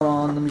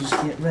booze,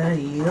 get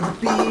ready, the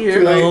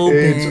beer.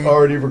 It's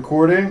already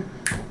recording.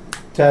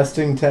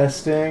 Testing. Mic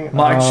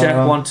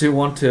check, 1 2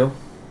 1 2.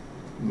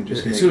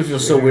 Just It's gonna feel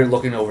so weird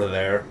looking over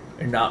there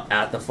and not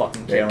at the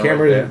fucking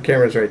camera.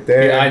 Camera's right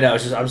there. Yeah, I know.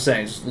 It's just I'm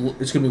saying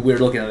it's gonna be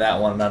weird looking at that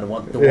one, not the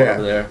one over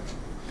there.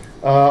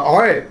 All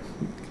right,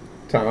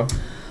 Tom.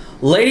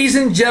 Ladies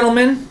and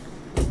gentlemen,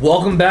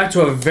 welcome back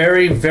to a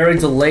very, very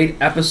delayed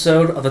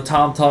episode of the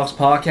TomTalks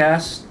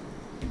podcast.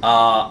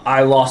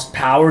 I lost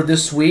power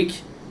this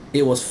week.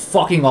 It was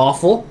fucking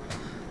awful.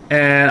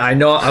 And I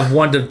know I've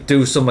wanted to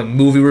do some like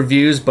movie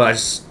reviews,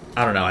 but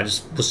I don't know. I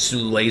just was too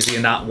lazy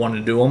and not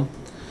wanting to do them.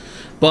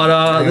 But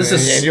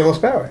And you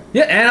lost power.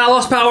 Yeah, and I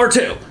lost power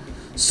too.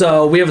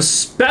 So we have a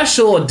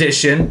special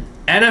edition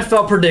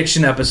NFL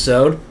prediction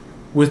episode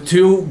with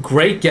two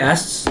great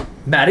guests,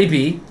 Matty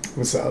B.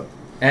 What's up?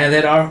 And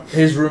then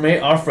his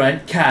roommate, our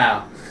friend,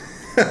 Kyle.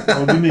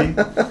 That would be me.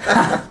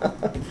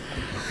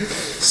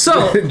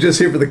 So just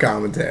here for the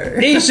commentary.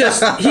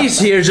 he's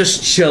here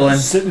just chilling.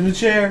 Sitting in the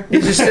chair.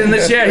 He's just sitting in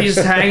the chair. He's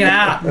just hanging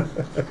out.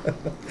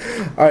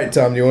 All right,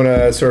 Tom. Do you want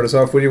to start us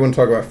off? What do you want to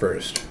talk about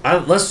first?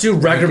 Let's do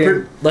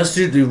record. Let's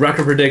do the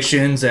record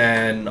predictions,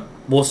 and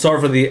we'll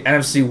start for the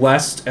NFC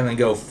West, and then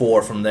go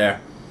 4 from there.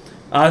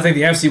 I think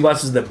the NFC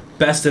West is the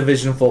best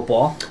division of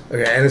football.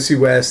 Okay, NFC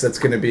West. That's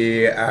going to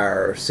be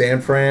our San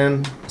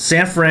Fran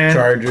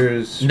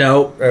Chargers.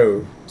 No.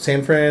 Oh,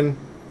 San Fran.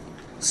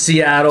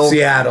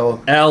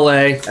 Seattle,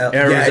 L.A.,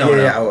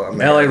 Arizona. Yeah. Oh,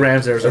 L.A.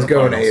 Rams, Arizona. Let's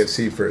go in Cardinals.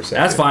 AFC for a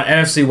second. That's fine.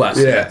 NFC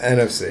West. Yeah,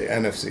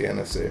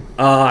 NFC.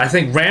 I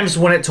think Rams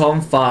win it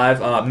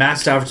 12-5. Matt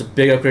Stafford's a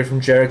big upgrade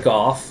from Jared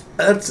Goff.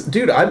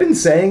 Dude, I've been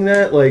saying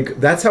that. Like,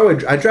 that's how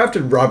I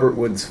drafted Robert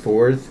Woods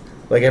 4th.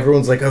 Like,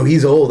 everyone's like, oh,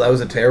 he's old. That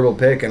was a terrible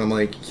pick. And I'm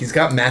like, he's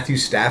got Matthew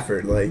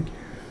Stafford. Like,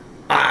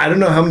 I don't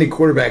know how many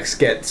quarterbacks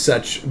get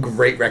such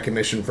great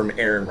recognition from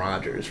Aaron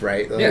Rodgers,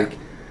 right? Like, yeah.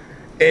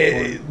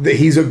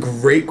 He's a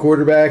great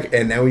quarterback,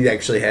 and now he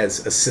actually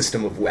has a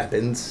system of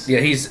weapons. Yeah,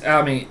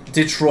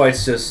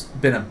 Detroit's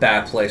just been a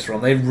bad place for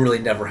him. They've really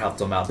never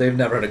helped him out. They've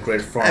never had a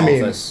great front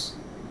office.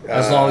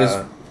 As long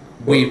as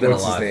we've been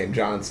alive. What's his name?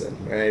 Johnson,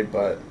 right?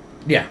 But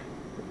yeah.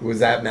 Was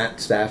that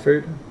Matt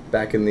Stafford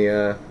back in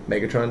the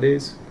Megatron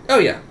days? Oh,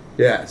 yeah.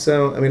 Yeah,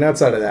 so, I mean,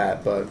 outside of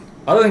that, but...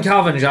 Other than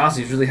Calvin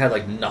Johnson, he's really had,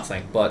 like,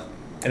 nothing, but...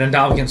 And then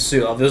Ndamukong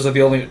Suh. Those are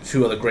the only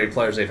two other great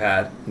players they've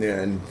had.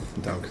 Yeah, and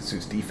Ndamukong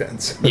Suh's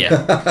defense.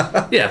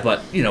 Yeah. Yeah,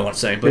 but you know what I'm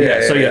saying. But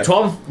yeah.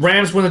 12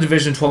 Rams win the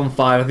division 12-5.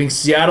 I think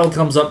Seattle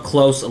comes up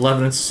close,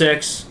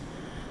 11-6.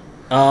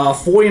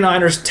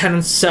 49ers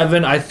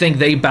 10-7. I think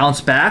they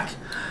bounce back.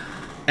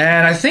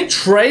 And I think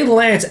Trey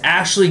Lance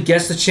actually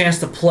gets the chance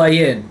to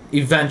play in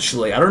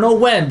eventually. I don't know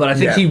when, but I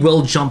think he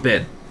will jump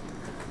in.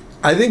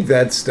 I think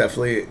that's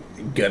definitely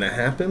going to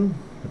happen.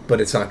 But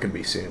it's not going to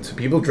be soon. So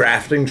people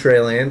drafting Trey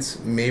Lance,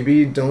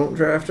 maybe don't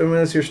draft him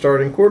as your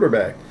starting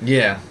quarterback.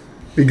 Yeah.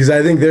 Because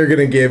I think they're going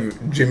to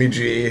give Jimmy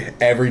G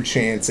every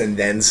chance and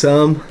then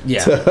some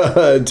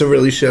to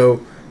really show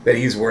that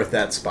he's worth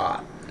that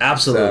spot.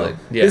 Absolutely. So,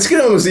 this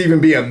could almost even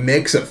be a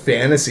mix of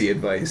fantasy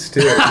advice, too.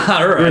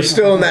 Right. We're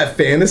still in that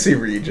fantasy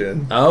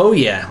region. Oh,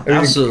 yeah.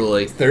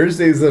 Absolutely.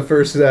 Thursday's the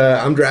first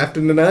I'm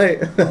drafting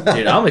tonight.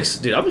 Dude, I'm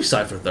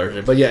excited for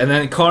Thursday. But yeah, and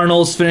then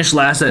Cardinals finished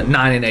last at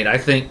 9-8.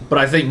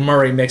 I think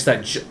Murray makes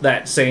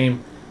that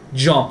same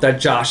jump that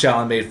Josh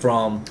Allen made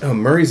from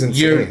Murray's insane.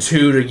 year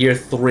 2 to year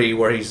 3,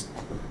 where he's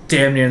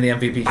damn near in the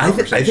MVP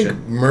conversation. I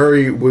think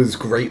Murray was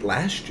great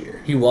last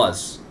year. He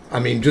was. I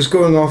mean, just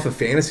going off of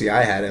fantasy,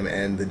 I had him,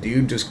 and the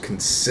dude just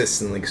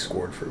consistently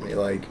scored for me.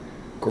 Like,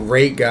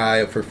 great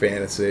guy for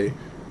fantasy.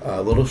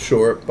 A little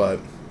short, but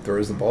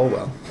throws the ball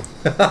well.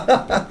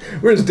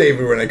 Where's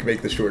David when I can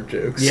make the short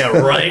jokes? Yeah,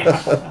 right.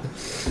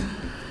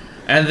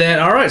 And then,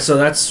 all right, so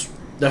that's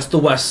the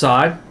West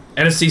side.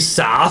 NFC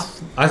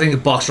South, I think the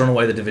Bucs run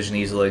away the division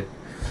easily.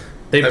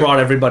 They brought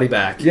everybody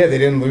back. Yeah, they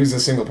didn't lose a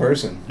single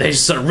person. They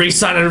just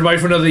re-signed everybody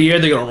for another year.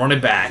 They're going to run it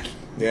back.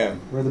 Yeah.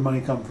 Where'd the money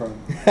come from?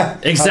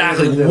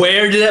 Exactly.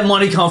 Where did that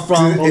money come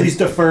from? All these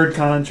deferred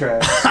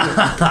contracts.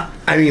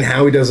 I mean,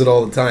 Howie does it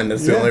all the time.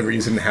 That's the only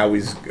reason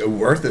Howie's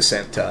worth a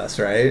cent to us,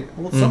 right?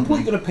 Well, at some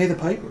point, you're going to pay the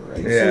piper,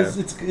 right? Yeah. So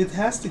it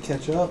has to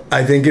catch up.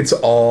 I think it's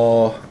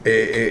all...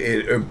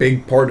 a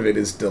big part of it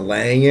is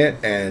delaying it,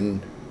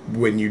 and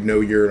when you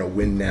know you're in a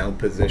win-now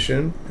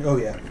position. Oh,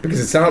 yeah.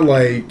 Because it's not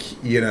like,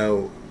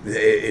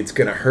 it's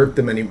going to hurt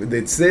them any...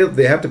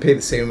 They have to pay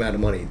the same amount of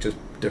money, just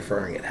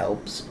deferring it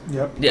helps.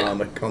 Yep. Yeah.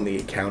 On the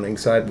accounting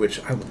side,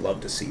 which I would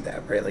love to see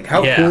that, right? Like,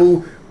 how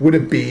cool would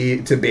it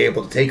be to be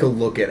able to take a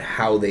look at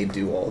how they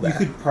do all that?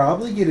 You could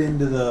probably get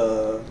into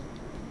the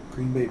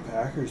Green Bay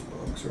Packers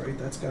books, right?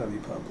 That's got to be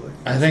public.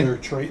 I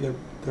think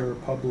they're a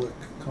public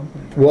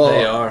company. Well,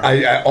 they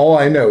are. All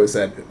I know is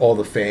that all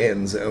the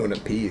fans own a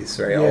piece,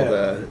 right?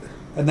 Yeah.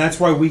 And that's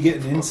why we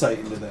get an insight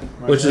into that,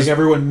 right? Which is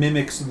everyone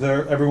mimics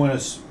the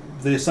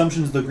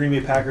assumptions the Green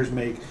Bay Packers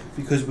make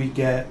because we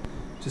get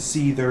to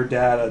see their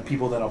data,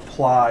 people that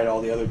applied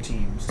all the other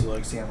teams to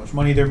like see how much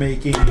money they're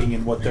making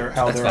and what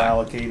how That's they're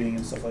fine. allocating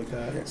and stuff like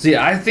that. See,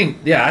 I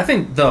think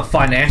the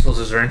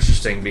financials are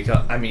interesting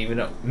because I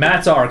mean,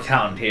 Matt's our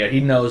accountant here. He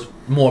knows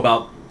more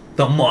about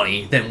the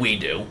money than we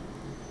do.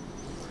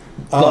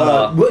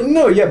 But,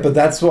 but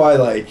that's why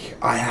like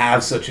I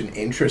have such an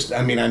interest.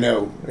 I mean, I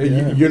know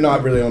you're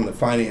not really on the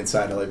finance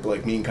side of it, but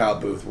like me and Kyle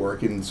both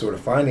work in sort of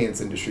finance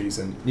industries,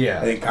 and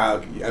I think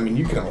Kyle. I mean,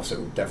 you can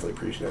also definitely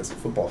appreciate it as a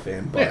football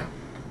fan, but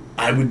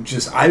I would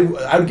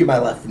give my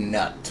left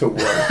nut to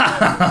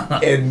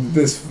work in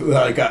this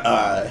like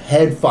a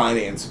head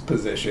finance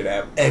position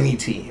at any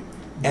team,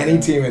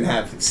 and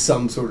have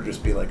some sort of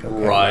just be like,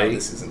 okay, wow,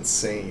 this is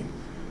insane.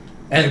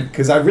 And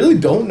because I really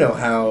don't know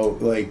how,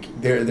 like,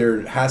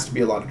 there has to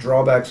be a lot of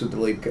drawbacks with the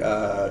league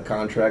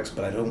contracts,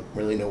 but I don't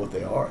really know what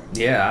they are.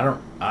 Yeah,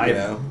 I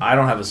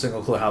don't have a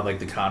single clue how like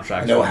the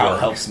contracts. I know how it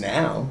helps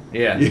now.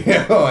 Yeah,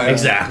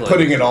 exactly.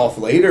 Putting it off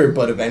later,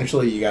 but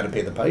eventually you got to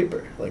pay the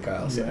piper, like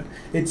Kyle said.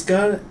 It's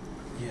got.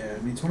 Yeah, I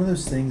mean, it's one of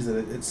those things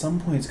that at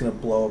some point it's going to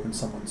blow up in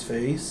someone's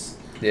face.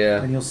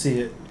 Yeah, and you'll see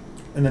it,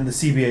 and then the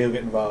CBA will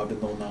get involved,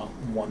 and they'll not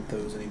want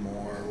those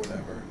anymore or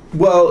whatever.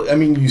 Well, I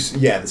mean, the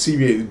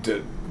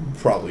CBA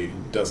probably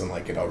doesn't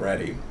like it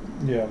already.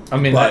 Yeah, I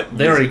mean,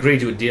 they already agreed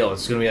to a deal.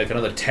 It's going to be like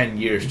another 10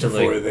 years to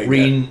like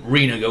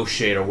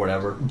renegotiate or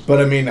whatever. But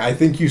I mean, I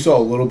think you saw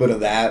a little bit of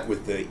that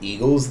with the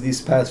Eagles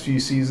these past few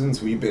seasons.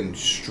 We've been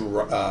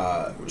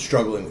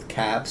struggling with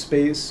cap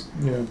space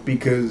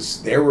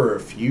because there were a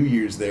few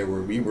years there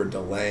where we were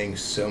delaying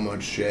so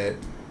much shit,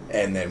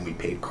 and then we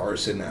paid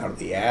Carson out of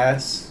the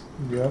ass.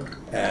 Yep.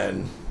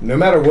 And no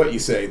matter what you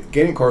say,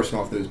 getting Carson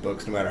off those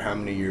books, no matter how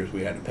many years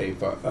we had to pay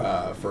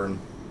for him.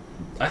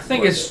 I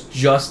think it's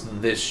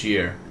just this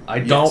year. I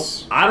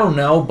don't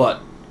know,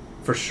 but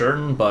for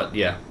certain. But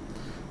yeah.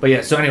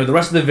 So anyway, the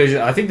rest of the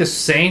division. I think the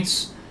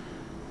Saints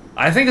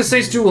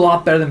do a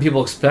lot better than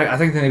people expect. I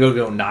think they're going to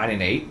go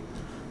 9-8. What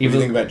do you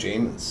think about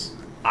Jameis?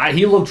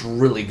 He looked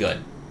really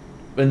good,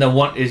 and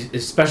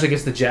especially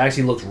against the Jags,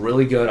 he looked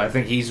really good. I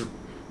think he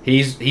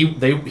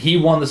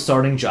won the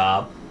starting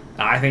job.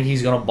 I think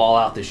he's going to ball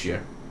out this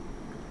year.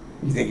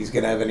 You think he's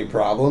going to have any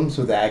problems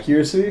with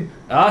accuracy?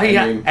 He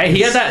had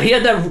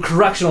that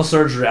correctional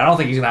surgery. I don't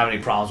think he's going to have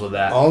any problems with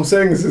that. All I'm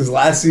saying is his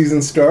last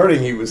season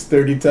starting, he was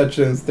 30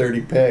 touchdowns,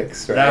 30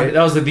 picks, right?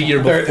 That was the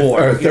year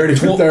before. Or 30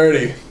 for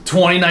 30.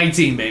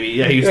 2019, maybe.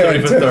 Yeah, he was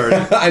 30 for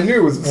 30. I knew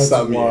it was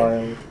some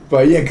year.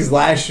 But yeah, because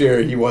last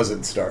year he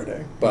wasn't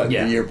starting. But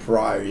the year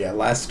prior,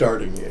 last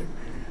starting year.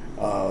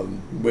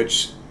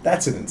 Which...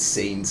 That's an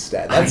insane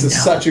stat. That's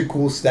such a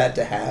cool stat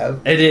to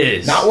have. It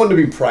is. Not one to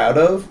be proud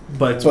of,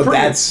 but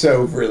that's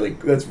really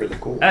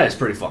cool. That is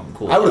pretty fucking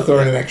cool. I would have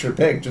thrown an extra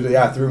pick.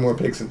 Just, 3 more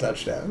picks and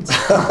touchdowns.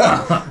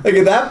 Like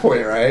at that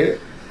point, right?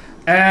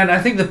 And I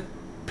think the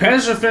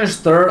Panthers are finished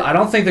third. I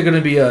don't think they're going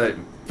to be a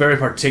very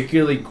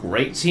particularly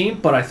great team,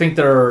 but I think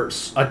they're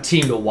a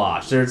team to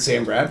watch. They're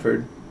Sam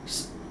Bradford.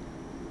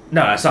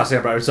 No, that's not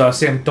Sam Bradford. So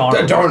Sam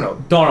Darnold.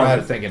 Darnold,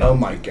 I'm thinking. Oh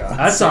my God.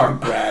 That's Sam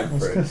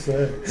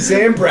Bradford.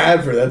 Sam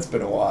Bradford. That's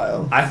been a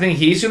while. I think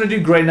he's going to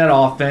do great in that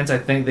offense. I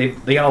think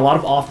they got a lot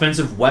of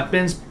offensive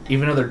weapons,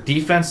 even though their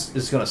defense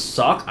is going to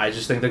suck. I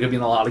just think they're going to be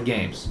in a lot of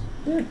games.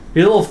 Here's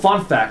a little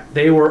fun fact: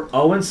 they were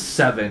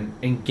 0-7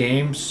 in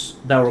games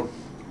that were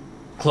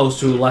close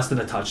to less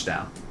than a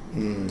touchdown.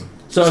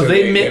 So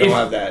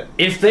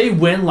if they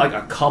win like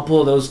a couple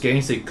of those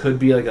games, they could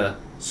be like a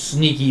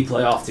sneaky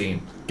playoff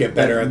team. Get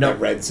better at that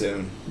red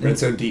zone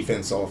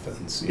defense,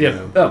 offense. You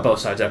know? Both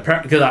sides.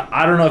 Because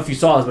I don't know if you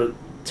saw this,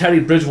 but Teddy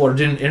Bridgewater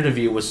did an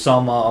interview with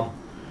some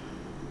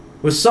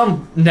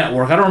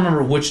network. I don't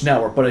remember which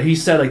network, but he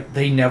said like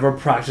they never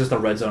practiced the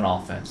red zone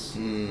offense,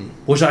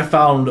 which I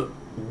found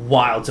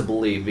wild to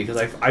believe because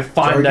I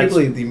find that's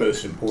arguably the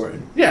most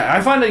important. Yeah, I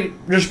find that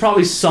there's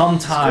probably some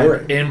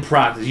time in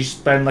practice. You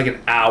spend like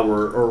an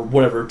hour or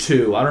whatever,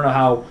 2. I don't know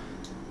how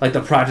like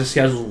the practice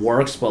schedule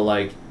works, but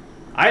like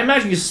I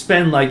imagine you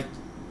spend like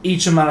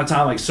each amount of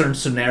time, like certain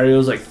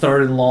scenarios, like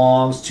 3rd and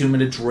longs,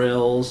 2-minute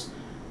drills,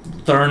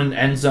 3rd and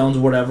end zones,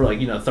 whatever, like,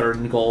 3rd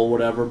and goal,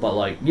 whatever. But,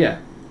 like, yeah.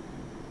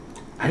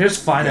 I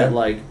just find it,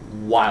 like,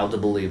 wild to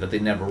believe that they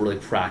never really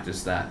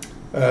practiced that.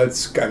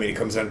 It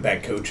comes down to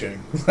bad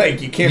coaching.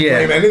 Like, you can't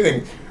blame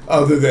anything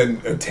other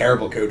than a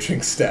terrible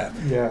coaching staff.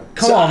 Yeah.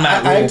 Come on,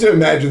 Matt. I have to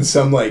imagine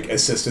some, like,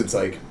 assistants,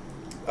 like,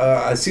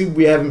 I see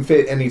we haven't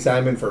fit any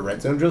time in for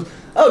red zone drills.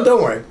 Oh,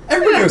 don't worry.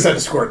 Everybody knows how to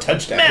score a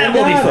touchdown. Man,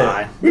 we'll be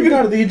fine. We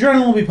got it. The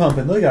adrenaline will be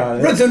pumping. They got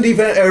it. Red zone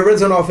defense, red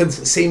zone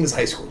offense, same as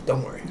high school.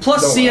 Don't worry.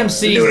 Plus,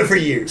 CMC. Been doing it for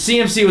years.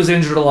 CMC was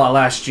injured a lot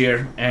last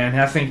year, and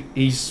I think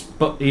he's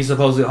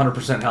supposedly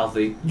 100%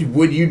 healthy.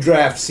 Would you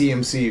draft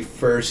CMC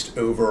first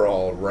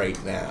overall right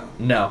now?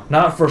 No,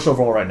 not first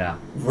overall right now.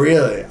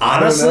 Really?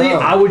 Honestly,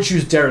 I would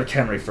choose Derrick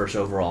Henry first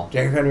overall.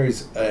 Derrick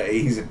Henry's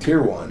he's a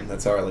tier 1.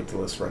 That's how I like to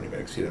list running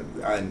backs.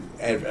 And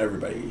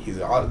everybody,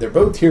 they're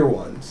both tier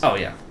 1s. Oh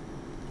yeah.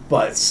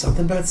 But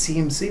something about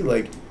CMC,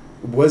 like,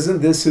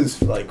 wasn't this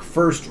his like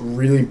first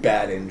really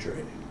bad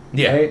injury?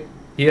 Yeah. Right?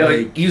 Yeah,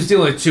 Like, he was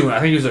dealing with two. I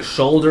think he was a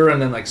shoulder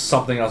and then like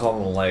something else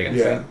on the leg. I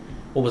think.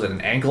 What was it?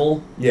 An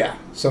ankle? Yeah,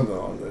 something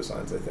along those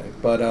lines, I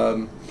think. But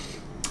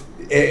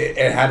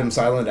it had him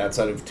silent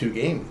outside of 2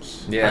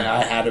 games. Yeah, and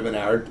I had him in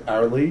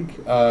our league.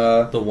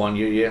 the 1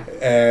 year, yeah,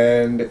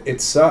 and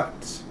it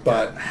sucked.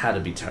 But it had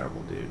to be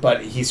terrible, dude.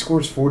 But he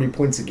scores 40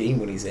 points a game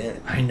when he's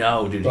in. I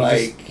know, dude.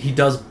 Like, he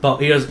does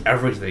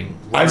everything.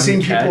 I've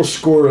seen people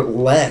score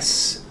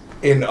less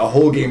in a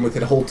whole game with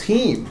a whole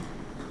team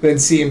than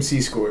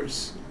CMC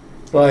scores.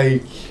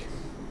 Like,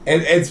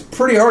 and it's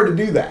pretty hard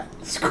to do that.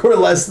 Score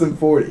less than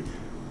 40.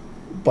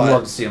 But I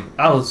love to see him.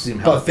 I love to see him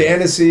but healthy.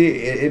 fantasy,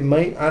 it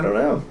might. I don't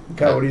know.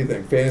 Kyle, what do you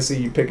think? Fantasy,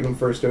 you picking him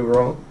first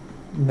overall?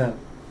 No.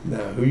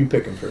 No, who you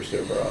picking first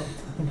overall?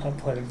 I'm not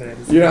playing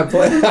fantasy. You're not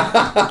playing.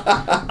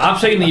 I'm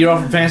taking the year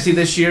off from fantasy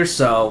this year,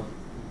 so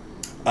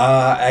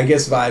I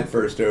guess if I had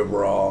first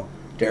overall,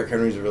 Derrick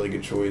Henry's a really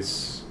good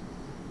choice.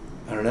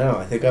 I don't know.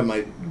 I think I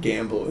might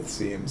gamble with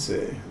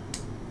CMC.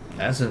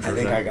 that's I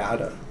interesting. think I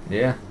gotta.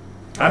 Yeah.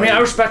 I mean, I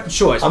respect the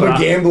choice. I'm but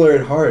a gambler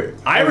at heart.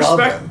 I love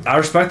respect. him. I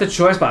respect the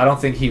choice, but I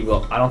don't think he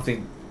will. I don't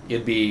think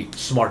it'd be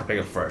smart to pick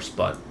him first.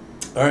 But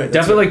All right,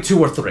 definitely like 2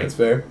 or 3. That's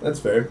fair. That's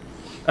fair.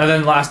 And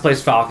then last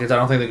place Falcons. I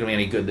don't think they're gonna be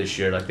any good this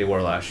year like they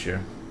were last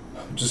year.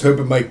 Just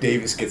hoping Mike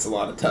Davis gets a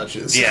lot of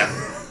touches. Yeah.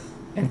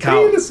 And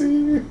Kyle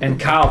Fantasy.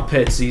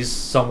 Pitts, he's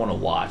someone to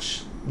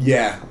watch.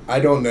 Yeah, I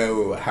don't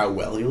know how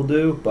well he'll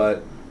do,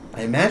 but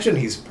I imagine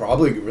he's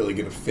probably really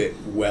going to fit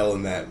well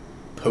in that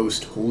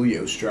post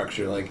Julio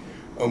structure. Like,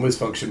 almost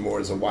function more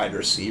as a wide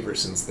receiver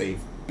since they've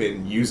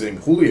been using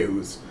Julio,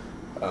 who's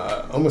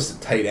almost a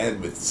tight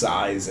end with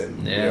size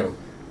and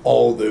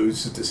all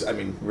those. I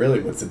mean, really,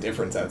 what's the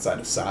difference outside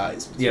of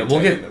size? Yeah,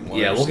 we'll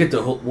get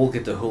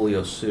to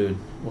Julio soon.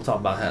 We'll talk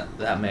about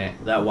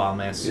that wild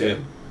man soon.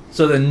 Yeah.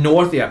 So the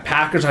North,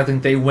 Packers. I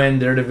think they win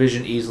their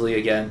division easily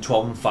again,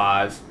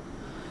 12-5.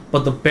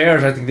 But the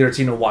Bears, I think they're a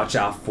team to watch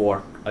out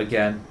for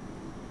again.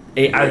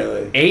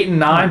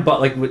 8-9,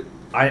 but like with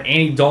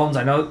Andy Dalton's,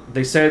 I know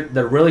they said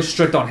they're really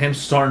strict on him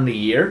starting the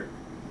year,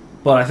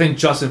 but I think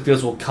Justin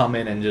Fields will come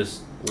in and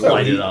just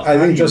light it up. I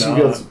think Justin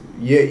Fields.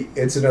 Yeah,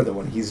 it's another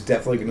one. He's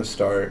definitely going to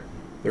start.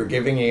 They're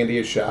giving Andy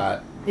a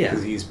shot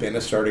because he's been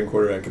a starting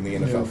quarterback in the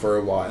NFL for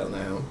a while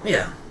now.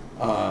 Yeah.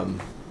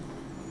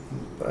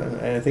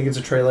 But I think it's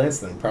a Trey Lance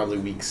thing, probably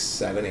week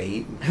 7,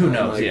 8. Who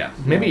knows?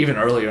 Maybe even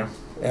earlier.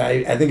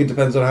 I think it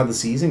depends on how the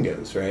season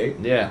goes, right?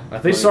 Yeah,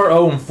 if they start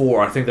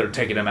 0-4, I think they're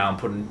taking him out and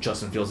putting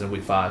Justin Fields in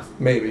week 5.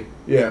 Maybe,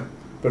 yeah.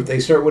 But if they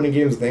start winning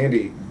games with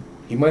Andy,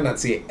 he might not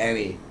see it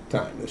any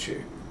time this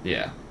year.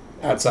 Yeah.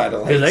 Outside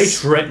of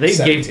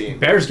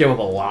Bears gave up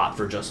a lot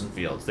for Justin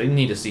Fields. They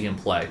need to see him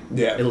play.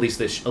 Yeah. At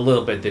least a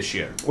little bit this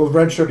year. Well,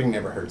 redshirting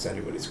never hurts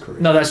anybody's career.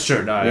 No, that's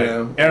true.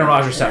 No, Aaron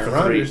Rodgers sat for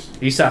 3.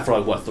 He sat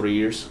for 3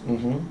 years.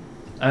 Mm-hmm. And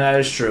that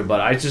is true,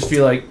 but I just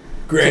feel like.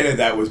 Granted,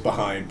 that was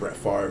behind Brett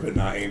Favre and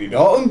not Andy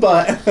Dalton,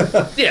 but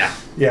yeah.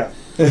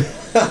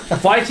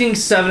 Vikings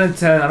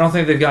 7-10. I don't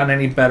think they've gotten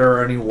any better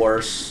or any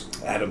worse.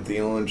 Adam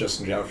Thielen,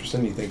 Justin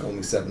Jefferson. You think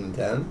only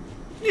 7-10?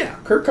 Yeah.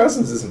 Kirk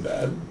Cousins isn't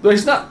bad. But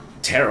he's not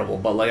terrible.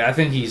 But like I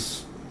think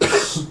he's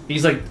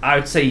like I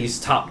would say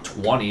he's top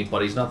 20,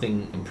 but he's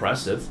nothing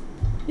impressive.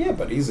 Yeah,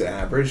 but he's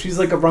average. He's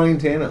like a Ryan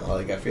Tannehill.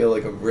 Like I feel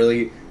like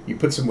you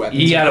put some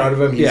weapons in front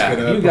of him, he's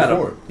gonna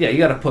perform. You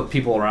gotta put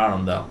people around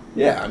him though.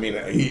 Yeah, I mean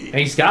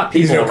he's got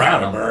people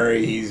around him.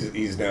 Murray,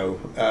 he's no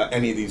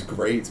any of these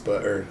greats,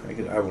 but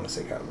I want to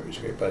say Kyler Murray's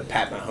great, but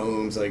Pat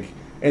Mahomes, and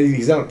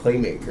he's not a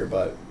playmaker,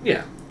 but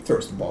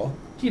throws the ball.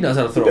 He knows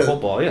how to throw a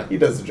football. Yeah, he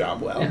does the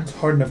job well. It's a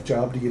hard enough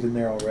job to get in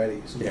there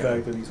already. So the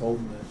fact that he's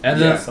holding it,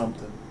 and then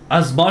something.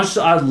 As much as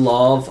I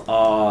love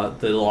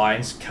the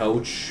Lions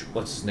coach,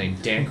 what's his name,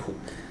 Dan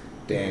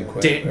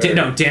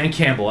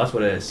Campbell. That's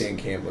what it is. Dan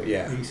Campbell,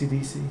 yeah.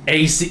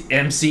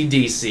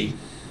 MCDC.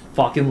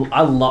 Fucking,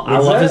 I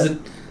love his.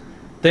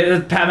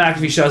 Pat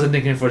McAfee show has a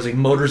nickname for it. It's like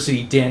Motor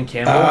City Dan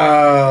Campbell.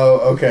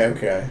 Oh,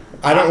 okay.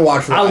 I don't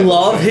watch. I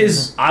love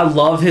his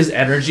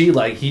energy.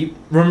 Like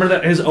remember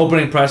that his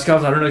opening press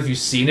conference. I don't know if you've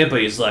seen it,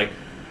 but he's like,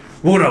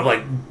 "We're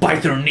gonna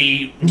bite their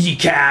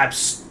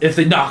kneecaps if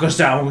they knock us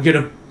down. We're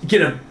gonna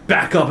get a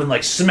back up and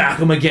smack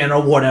them again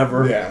or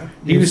whatever." Yeah,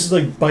 he was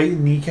just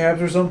biting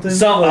kneecaps or something. They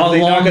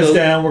knock us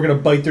down. We're gonna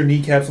bite their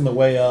kneecaps on the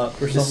way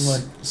up or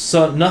something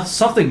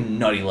something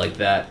nutty like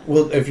that.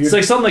 Well, it's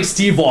like something like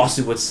Steve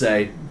Austin would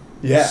say.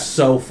 Yeah,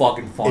 so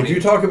fucking funny. If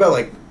you talk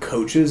about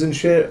coaches and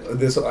shit,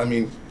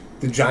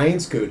 the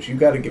Giants coach, you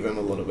got to give him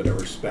a little bit of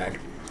respect.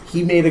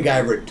 He made a guy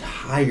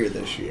retire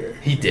this year.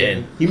 He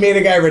did. He made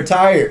a guy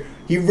retire.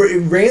 He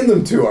ran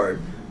them too hard.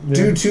 Yeah.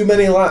 Do too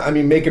many laps. I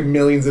mean, making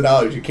millions of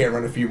dollars. You can't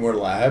run a few more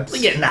laps.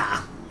 Yeah,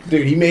 nah.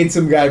 Dude, he made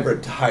some guy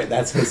retire.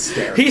 That's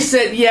hysterical. He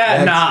said,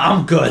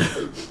 I'm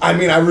good. I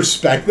mean, I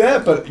respect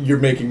that, but you're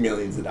making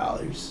millions of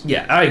dollars.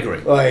 Yeah, I agree.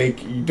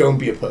 You don't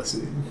be a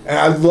pussy. And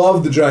I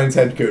love the Giants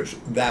head coach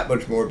that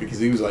much more because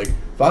he was like,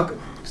 fuck him.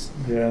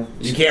 Yeah.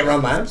 You can't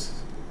run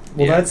laps?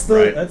 Well, that's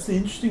the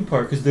interesting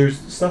part because there's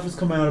stuff that's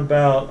come out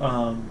about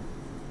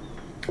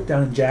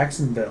down in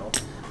Jacksonville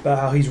about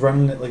how he's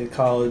running it like a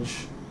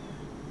college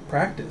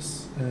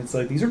practice, and it's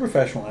like these are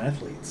professional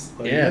athletes.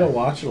 Like, yeah. You gotta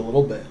watch it a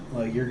little bit.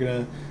 Like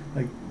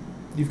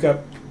you've got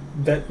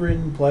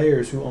veteran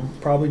players who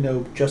probably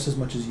know just as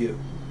much as you.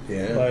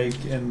 Yeah. Like,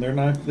 and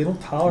they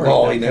don't tolerate.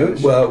 Well, you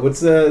know,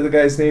 what's the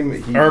guy's name?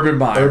 Urban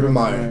Meyer. Urban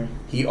Meyer.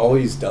 He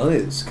always done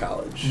his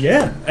college.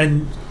 Yeah,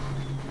 and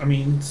I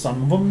mean,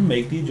 some of them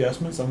make the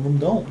adjustment, some of them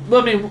don't.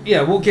 Well, I mean,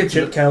 yeah, we'll get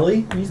to Chip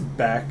Kelly. He's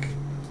back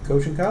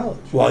coaching college.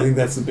 Well, I think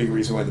that's the big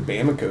reason why the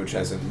Bama coach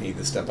hasn't made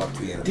the step up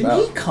to the NFL.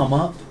 Didn't he come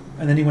up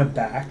and then he went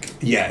back?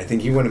 Yeah, I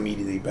think he went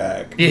immediately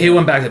back. Yeah, he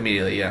went back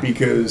immediately. Yeah,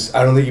 because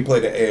I don't think he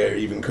played or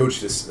even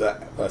coached this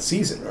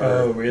season.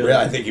 Oh, really?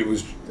 I think it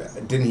was.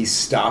 Didn't he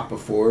stop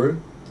before?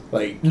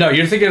 Like, no,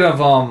 you're thinking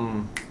of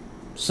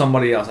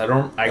somebody else. I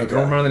don't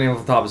remember the name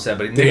off the top of his head.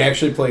 But did he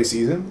actually play a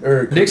season?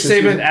 Or Nick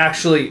Saban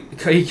actually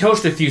he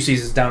coached a few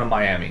seasons down in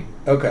Miami.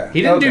 Okay,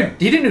 he didn't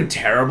do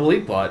terribly,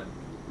 but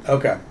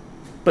okay.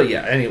 But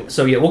yeah, anyway.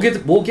 So yeah, we'll get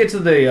to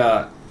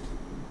the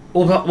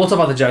we'll talk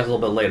about the Jags a little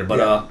bit later.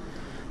 But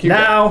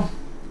now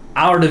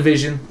our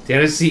division, the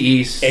NFC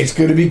East. It's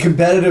going to be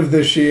competitive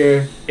this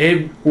year.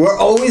 We're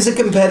always a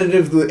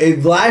competitive.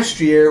 Last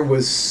year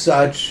was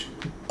such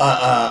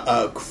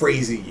a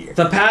crazy year.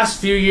 The past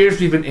few years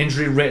we've been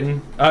injury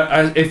ridden.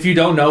 If you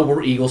don't know,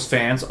 we're Eagles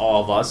fans,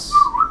 all of us.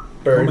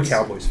 I'm a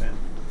Cowboys fan.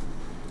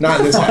 Not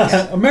in this house.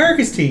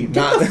 America's team.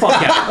 Get the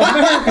fuck out.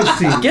 America's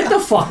team. Get the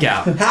fuck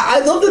out.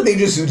 I love that they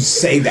just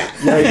say that.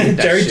 Like,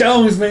 Jerry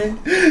Jones,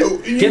 man.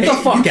 Get the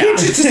fuck out. You can't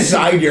just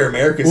decide you're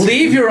America's team.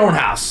 Leave your own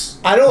house.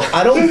 I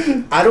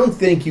don't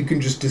think you can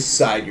just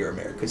decide you're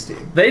America's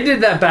team. They did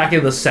that back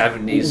in the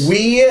 70s.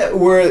 We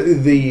were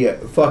the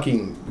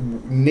fucking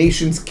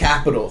nation's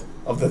capital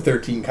of the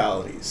 13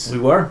 colonies. We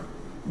were.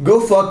 Go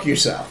fuck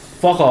yourself.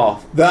 Fuck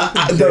off.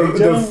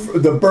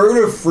 The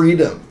bird of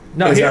freedom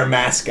is our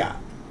mascot.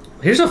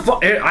 Here's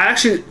I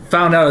actually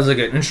found out as like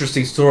an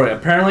interesting story.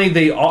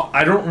 Apparently,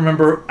 I don't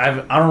remember. I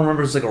don't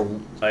remember. It's like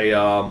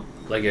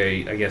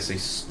I guess a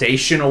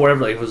station or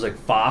whatever. Like it was like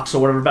Fox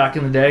or whatever back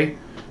in the day.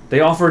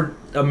 They offered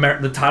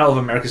the title of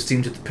America's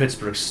team to the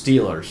Pittsburgh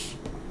Steelers.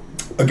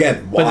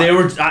 Again, why? But they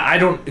were. I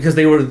don't because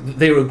they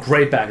were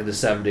great back in the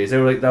 70s. They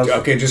were like that was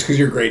okay. Just because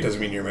you're great doesn't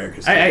mean you're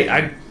America's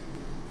team.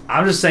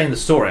 I'm just saying the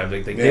story. I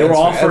think they were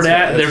offered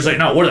that. They was like,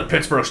 no, we're the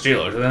Pittsburgh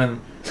Steelers, and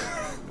then.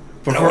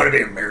 We don't want to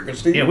be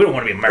America's team. Yeah, we don't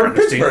want to be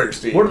America's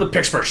team. We're the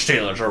Pittsburgh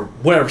Steelers or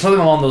whatever, something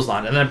along those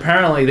lines. And then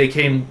apparently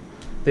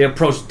they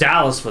approached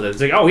Dallas for this.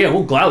 It's like, oh yeah,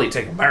 we'll gladly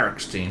take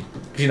America's team.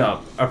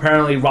 Because,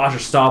 apparently Roger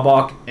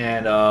Staubach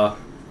and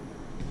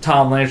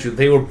Tom Landry,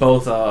 they were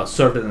both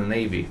served in the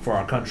Navy for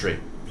our country.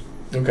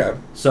 Okay.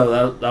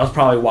 So that was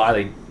probably why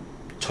they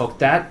took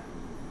that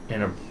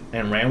and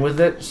ran with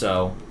it.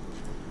 So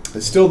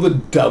it's still the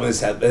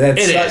dumbest head.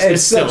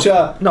 It's such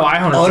a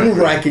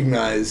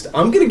unrecognized.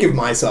 I'm gonna give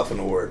myself an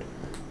award.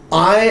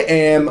 I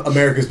am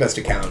America's best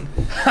accountant.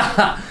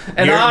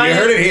 And you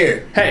heard it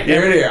here. Hey, you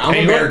heard it here.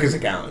 I'm America's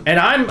accountant. And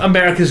I'm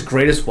America's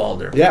greatest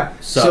welder. Yeah.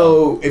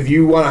 So if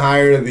you want to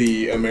hire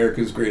the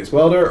America's greatest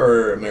welder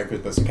or America's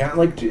best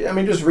accountant,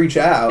 just reach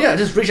out. Yeah,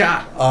 just reach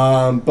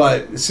out.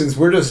 But since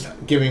we're just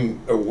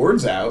giving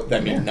awards out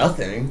that mean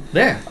nothing.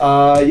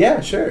 Yeah. Yeah,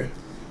 sure.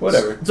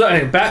 Whatever. So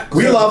anyway,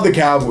 we love the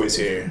Cowboys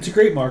here. It's a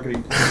great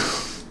marketing.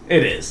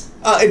 It is.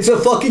 It's a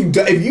fucking.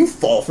 If you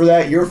fall for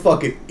that, you're a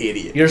fucking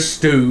idiot. You're a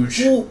stooge.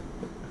 Well,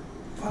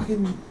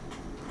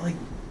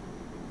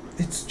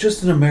 it's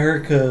just an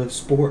America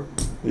sport.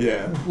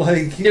 Yeah.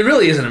 It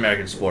really is an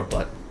American sport,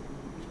 but.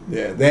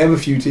 Yeah, they have a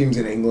few teams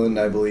in England,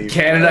 I believe.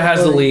 Canada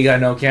has the league. I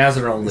know Canada has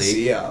their own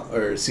league.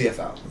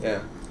 CFL.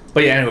 Yeah.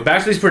 But yeah, anyway,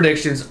 back to these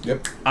predictions.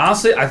 Yep.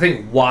 Honestly, I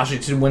think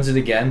Washington wins it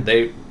again.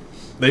 They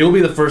will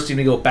be the first team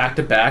to go back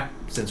to back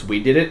since we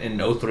did it in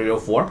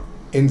 03-04.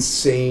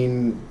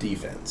 Insane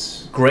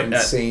defense. Great.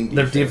 Insane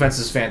defense. Their defense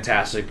is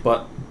fantastic,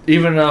 but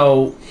even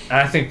though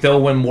I think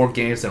they'll win more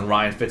games than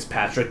Ryan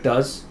Fitzpatrick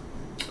does.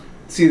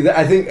 See,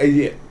 I think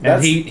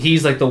and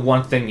he's like the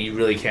one thing you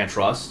really can't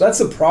trust. That's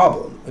the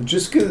problem.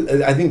 Just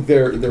because I think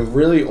their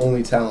really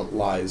only talent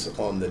lies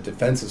on the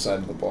defensive side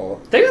of the ball.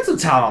 They got some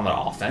talent on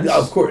the offense.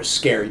 Of course,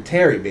 Scary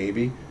Terry,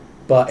 baby.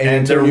 But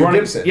and they're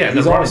running. Gibson, yeah,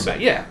 they're running back.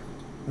 Yeah.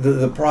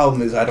 The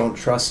problem is I don't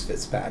trust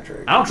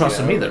Fitzpatrick. I don't trust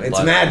him either.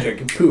 It's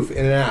magic. Poof,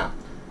 in and out.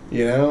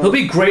 He'll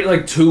be great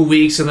like 2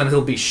 weeks, and then he'll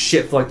be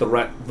shit for like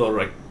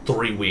the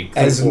 3 weeks.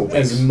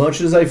 As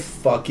much as I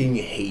fucking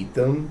hate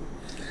them,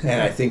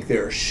 and I think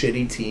they're a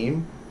shitty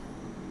team,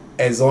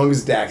 as long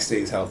as Dak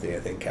stays healthy, I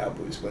think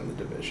Cowboys win the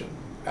division.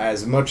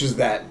 As much as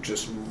that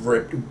just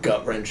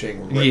gut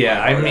wrenching.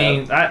 Yeah, I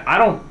mean, I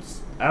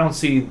don't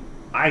see.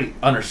 I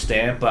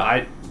understand,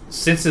 but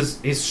since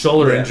his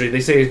shoulder injury,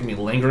 they say he's gonna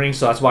be lingering,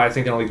 so that's why I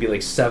think it'll only be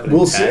like 7.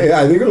 We'll see.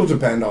 I think it'll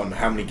depend on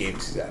how many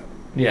games he's out.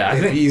 Yeah,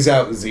 if he's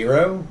out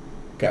 0,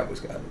 Cowboys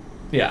got it.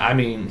 Yeah, I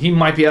mean, he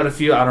might be out a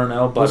few. I don't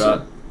know,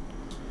 but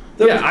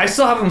I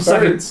still have him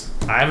second.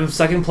 I have him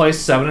second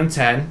place,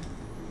 7-10.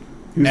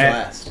 Who's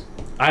last?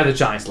 I have the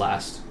Giants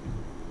last.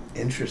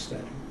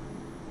 Interesting.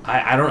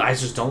 I don't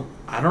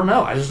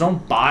know. I just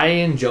don't buy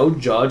in Joe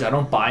Judge. I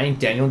don't buy in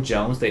Daniel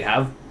Jones. They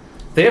have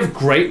They have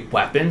great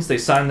weapons. They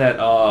signed that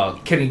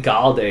Kenny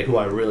Galladay, who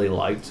I really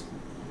liked.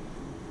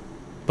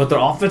 But their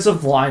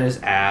offensive line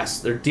is ass.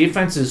 Their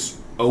defense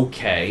is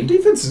okay. The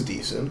defense is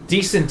decent.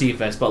 Decent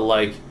defense, but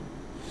like,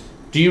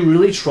 do you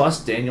really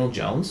trust Daniel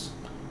Jones?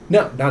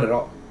 No, not at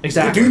all.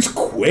 Exactly. The dude's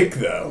quick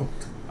though.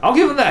 I'll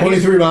give him that.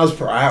 23 miles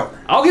per hour.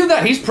 I'll give him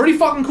that. He's pretty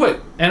fucking quick.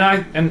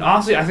 And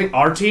honestly, I think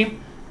our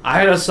team, I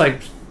had us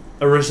like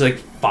originally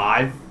like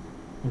 5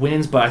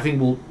 wins, but I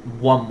think we'll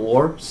one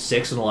more,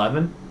 6 and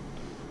 11.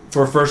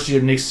 For first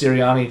year, Nick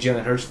Sirianni and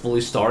Jalen Hurts fully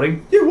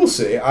starting. Yeah, we'll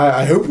see.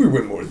 I hope we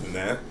win more than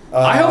that.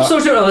 I hope so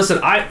too.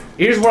 Listen,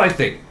 here's what I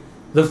think.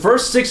 The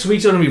first 6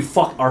 weeks are gonna be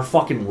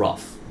fucking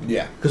rough.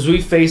 Yeah. Because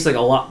we faced like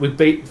a lot.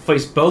 We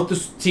faced both the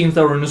teams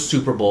that were in the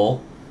Super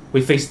Bowl.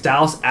 We faced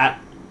Dallas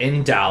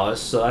in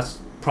Dallas, so that's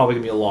probably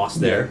gonna be a loss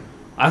there. Yeah.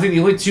 I think the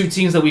only 2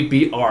 teams that we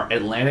beat are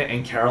Atlanta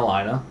and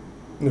Carolina.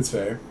 That's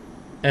fair.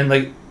 And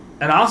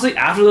honestly,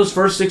 after those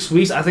first 6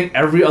 weeks, I think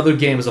every other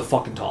game is a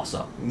fucking toss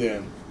up.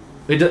 Yeah.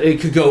 It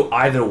could go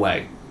either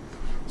way.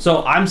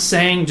 So I'm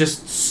saying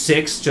just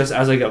 6 just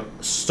as like a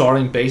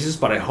starting basis,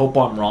 but I hope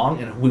I'm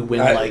wrong and we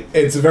win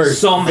it's very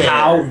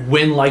somehow fair.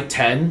 Win like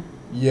 10.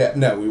 Yeah,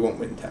 no, we won't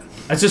win 10.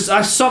 It's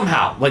just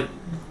somehow like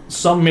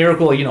some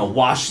miracle,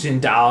 Washington,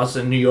 Dallas,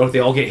 and New York, they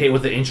all get hit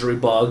with the injury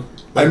bug.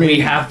 Like we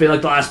have been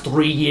like the last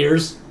 3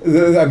 years.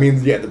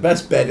 The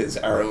best bet is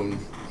our own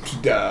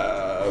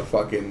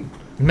fucking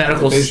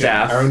medical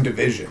staff, our own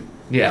division.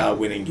 Yeah,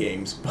 winning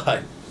games,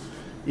 but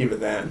even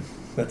then.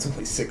 That's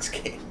only 6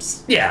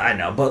 games. Yeah, I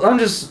know, but I'm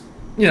just,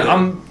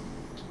 I'm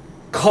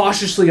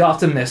cautiously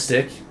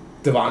optimistic.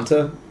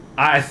 Devonta?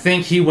 I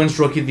think he wins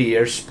Rookie of the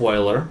Year,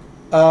 spoiler.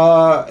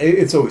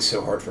 It's always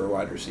so hard for a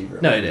wide receiver.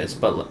 No, it is,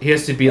 but he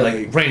has to be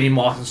like Randy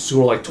Moss and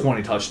score like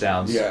 20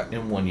 touchdowns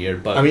in 1 year.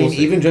 But I mean,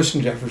 even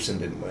Justin Jefferson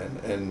didn't win,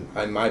 and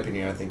in my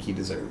opinion, I think he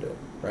deserved it,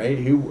 right?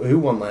 Who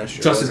won last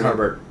year? Justin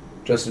Herbert.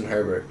 Justin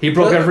Herbert. He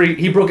broke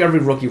every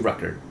rookie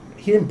record.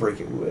 He didn't break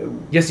it.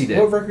 Yes, he did.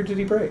 What record did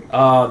he break?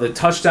 The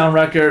touchdown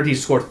record. He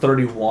scored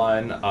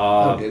 31.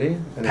 Did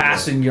he?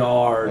 Passing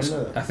yards.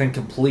 I think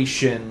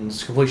completion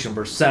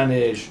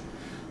percentage.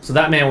 So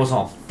that man was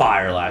on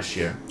fire last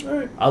year. All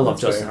right. I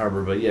love Justin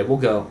Herbert, but yeah, we'll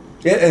go.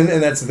 Yeah,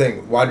 and that's the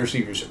thing. Wide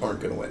receivers aren't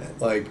going to win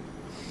it. Like,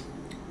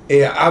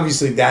 yeah,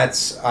 obviously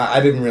that's. I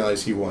didn't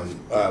realize he won,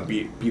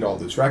 beat all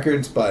those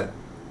records, but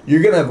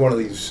you're going to have one of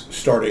these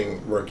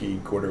starting rookie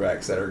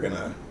quarterbacks that are going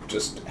to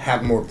just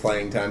have more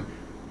playing time.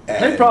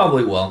 They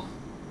probably will.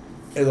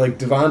 Like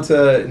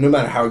Devonta, no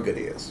matter how good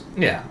he is.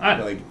 Yeah,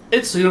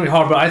 it's gonna be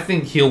hard, but I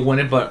think he'll win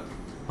it. But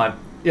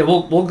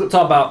we'll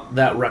talk about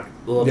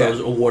those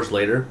awards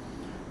later.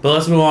 But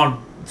let's move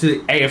on to the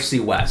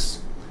AFC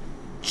West.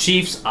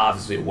 Chiefs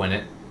obviously win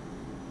it.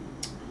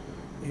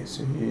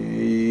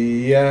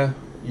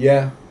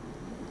 Yeah.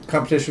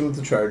 Competition with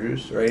the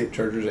Chargers, right?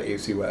 Chargers are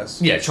AFC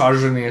West. Yeah,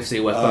 Chargers are in the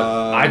AFC West, but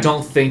I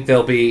don't think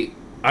they'll be.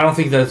 I don't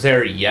think they're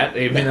there yet.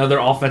 Even though their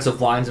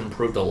offensive line's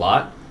improved a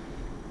lot.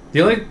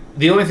 The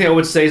only thing I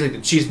would say is like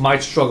the Chiefs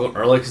might struggle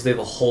early because they have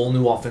a whole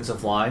new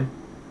offensive line.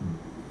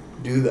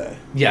 Do they?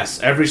 Yes,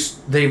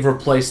 they've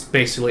replaced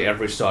basically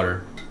every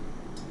starter,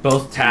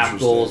 both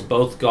tackles,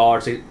 both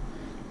guards.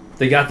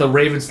 They got the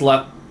Ravens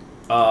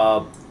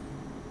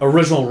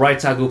original right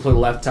tackle who played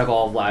left tackle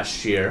all of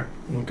last year.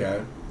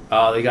 Okay.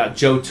 They got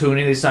Joe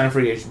Tooney. They signed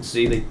free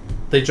agency.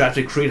 They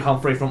drafted Creed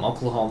Humphrey from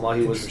Oklahoma.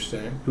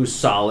 Who's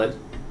solid.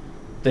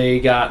 They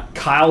got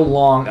Kyle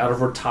Long out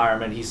of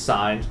retirement. He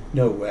signed.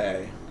 No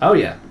way. Oh,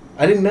 yeah.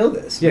 I didn't know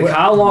this. Yeah,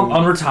 Kyle Long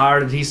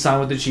unretired, and he signed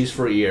with the Chiefs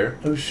for a year.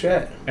 Oh,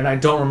 shit. And I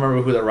don't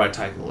remember who their right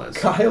tackle is.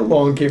 Kyle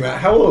Long came out.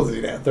 How old is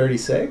he now?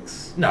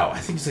 36? No, I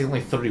think he's like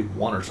only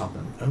 31 or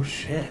something. Oh,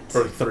 shit.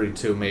 Or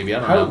 32, maybe.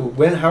 I don't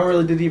know. How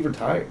early did he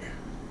retire?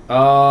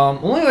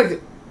 Only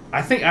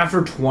I think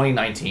after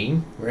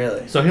 2019.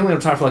 Really? So he only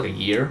retired for like a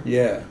year.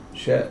 Yeah.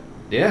 Shit.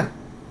 Yeah.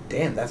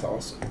 Damn, that's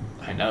awesome.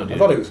 I know, dude. I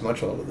thought he was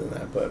much older than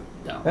that, but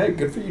no. Hey,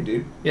 good for you,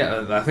 dude.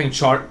 Yeah, I think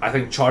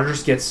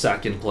Chargers get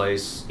second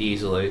place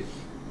easily,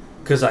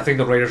 because I think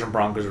the Raiders and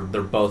Broncos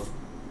they're both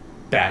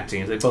bad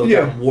teams. They both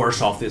got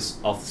worse off the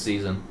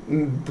season.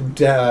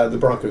 The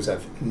Broncos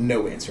have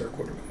no answer at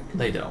quarterback.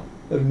 They don't.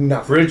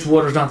 Nothing.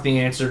 Bridgewater's not the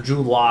answer.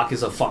 Drew Lock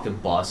is a fucking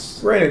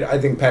bust. Granted, I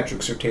think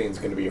Patrick Surtain's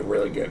going to be a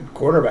really good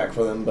quarterback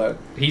for them, but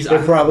they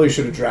probably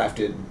should have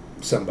drafted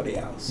somebody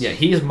else. Yeah,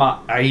 he's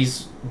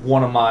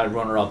one of my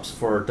runner-ups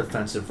for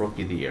Defensive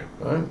Rookie of the Year.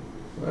 All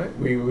right.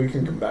 We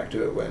can come back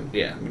to it when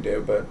we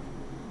do, but...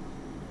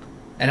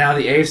 And now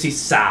the AFC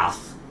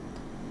South.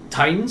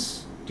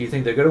 Titans, do you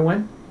think they're going to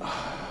win?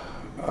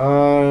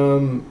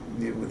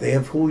 They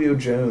have Julio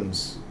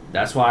Jones.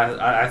 That's why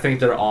I think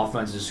their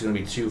offense is going to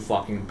be too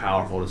fucking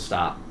powerful to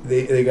stop.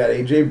 They got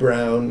A.J.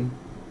 Brown,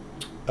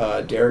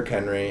 Derrick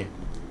Henry,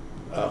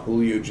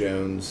 Julio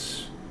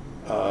Jones.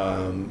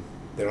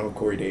 They don't have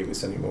Corey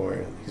Davis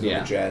anymore. He's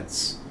on the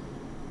Jets.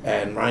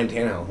 And Ryan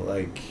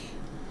Tannehill,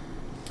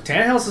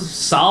 Tannehill's a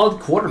solid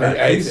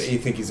quarterback. You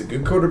think he's a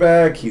good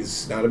quarterback?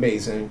 He's not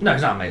amazing. No,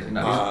 he's not amazing.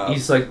 No,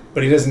 he's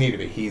but he doesn't need to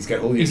be. He's got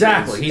Julio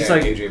Jones He's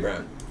and A.J.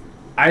 Brown.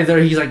 either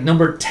he's like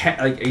number 10,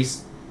 like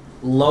he's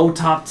low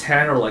top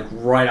 10 or like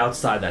right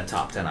outside that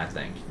top 10, I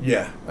think.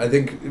 Yeah, I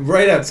think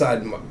right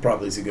outside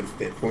probably is a good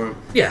fit for him.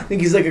 Yeah. I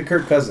think he's like a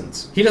Kirk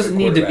Cousins. He doesn't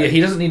need to be. He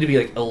doesn't need to be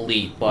like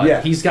elite,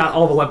 but he's got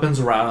all the weapons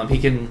around him. He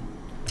can.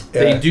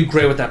 They do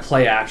great with that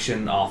play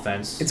action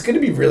offense. It's going to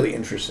be really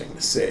interesting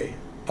to see.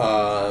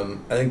 I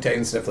think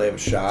Titans definitely have a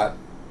shot.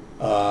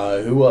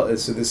 Who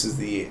else? So this is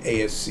the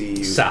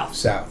AFC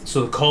South.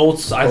 So the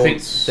Colts. I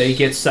think they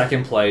get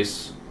second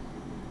place.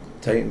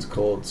 Titans,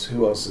 Colts.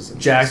 Who else is in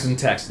Jackson,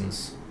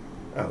 Texans.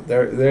 Oh,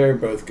 they're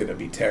both going to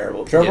be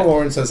terrible. Trevor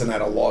Lawrence hasn't had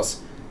a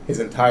loss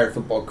his entire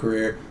football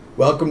career.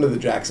 Welcome to the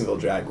Jacksonville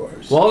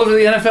Jaguars. Welcome to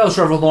the NFL,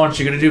 Trevor Lawrence.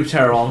 You're going to do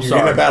terrible. I'm sorry.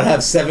 You're going to about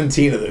have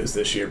 17 of those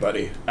this year,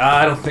 buddy.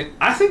 I don't think.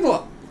 I think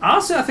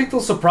they'll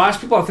surprise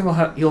people. I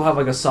think he'll have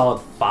like a solid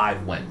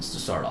 5 wins to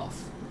start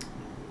off.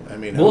 I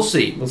mean, we'll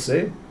see. We'll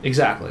see.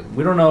 Exactly.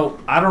 We don't know.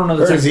 I don't know.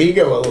 His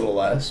ego a little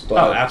less.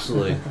 But. Oh,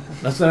 absolutely.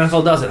 That's what the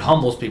NFL does. It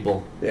humbles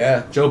people.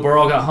 Yeah. Joe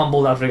Burrow got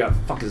humbled after he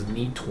got his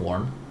knee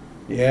torn.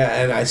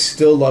 Yeah, and I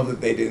still love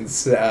that they didn't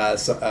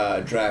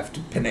draft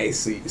Penei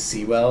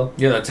Sewell.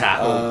 Yeah, the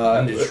tackle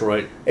in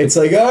Detroit. It's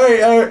like, all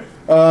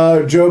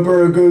right. Joe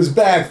Burrow goes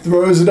back,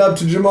 throws it up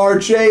to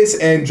Jamar Chase,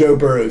 and Joe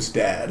Burrow's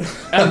dad.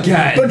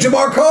 Again. But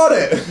Jamar caught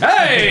it.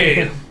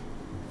 Hey!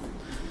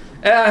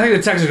 And I think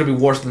the Texans are going to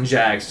be worse than the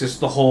Jags. Just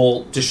the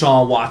whole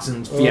Deshaun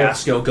Watson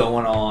fiasco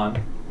going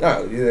on.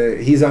 No,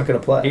 he's not going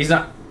to play. He's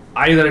not.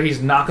 Either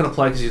he's not going to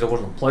play because he doesn't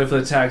want to play for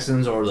the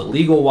Texans, or the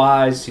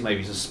legal-wise, he might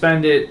be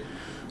suspended.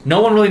 No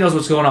one really knows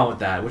what's going on with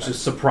that, which is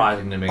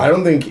surprising to me. I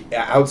don't think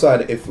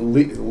outside, if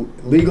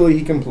legally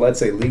he can play, let's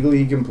say legally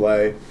he can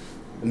play,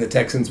 and the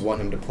Texans want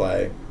him to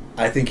play,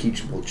 I think he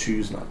will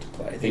choose not to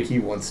play. I think he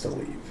wants to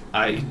leave.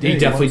 He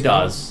definitely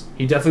does.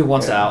 He definitely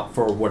wants out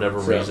for whatever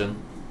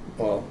reason.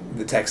 Well,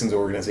 the Texans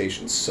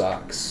organization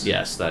sucks.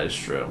 Yes, that is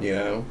true. You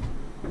know?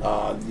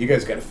 You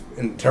guys got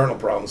internal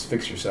problems.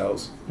 Fix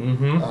yourselves.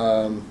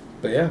 Mm-hmm.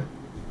 But yeah,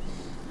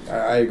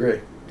 I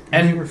agree.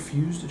 And they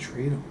refused to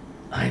trade him.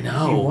 I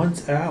know. He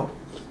wants out.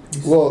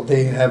 Well,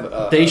 they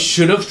have. They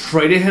should have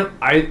traded him.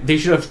 They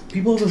should have.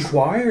 People have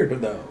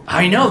inquired though.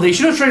 I know they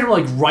should have traded him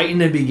like right in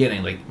the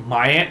beginning. Like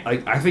Miami.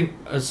 Like I think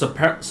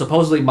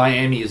supposedly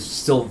Miami is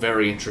still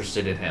very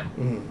interested in him.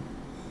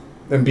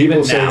 Mm-hmm. And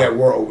people say that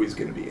we're always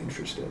going to be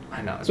interested.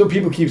 I know. So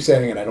people keep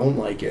saying it. I don't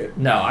like it.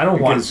 No, I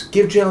don't want.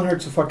 Give Jalen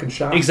Hurts a fucking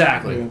shot.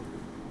 Exactly. Yeah.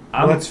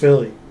 Well, that's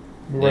Philly.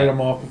 We write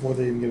them off before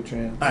they even get a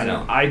chance. I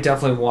know. I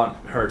definitely want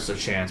Hurts a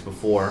chance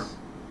before.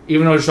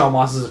 Even though Deshaun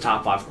Watson's a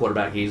top 5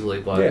 quarterback easily,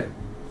 but... Yeah.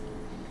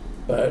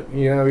 But,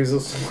 you know, he's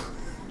also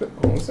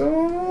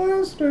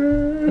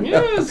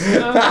Yes.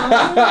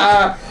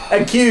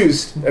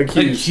 Accused.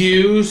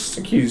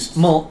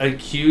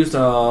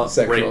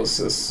 Sexual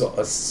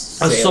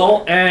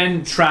assault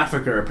and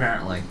trafficker,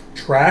 apparently.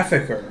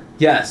 Trafficker?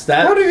 Yes.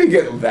 How did he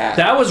get that?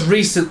 That was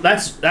recent.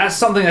 That's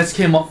something that's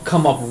come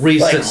up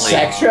recently. Like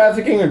sex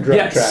trafficking or drug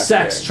trafficking?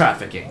 Sex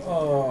trafficking.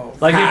 Oh.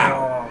 Like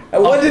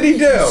what did he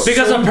do?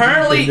 Because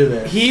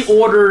apparently he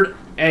ordered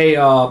a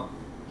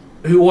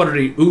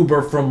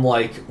Uber from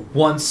like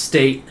one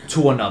state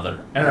to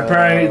another, and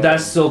apparently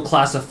that's still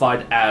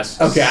classified as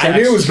sex I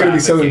knew it was going to be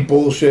some trafficking.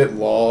 Bullshit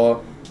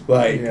law,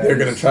 like they're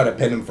going to try to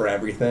pin him for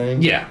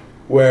everything. Yeah.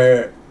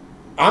 Where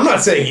I'm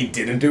not saying he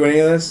didn't do any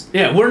of this.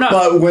 Yeah, we're not.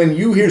 But when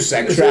you hear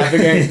sex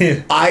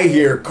trafficking, I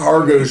hear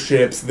cargo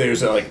ships.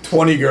 There's like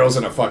 20 girls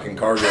in a fucking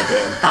cargo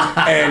bin,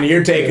 and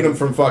you're taking them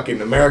from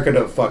fucking America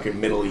to fucking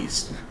Middle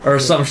East or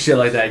some shit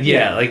like that.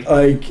 Yeah, like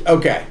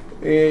okay.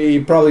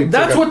 You probably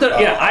that's what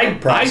a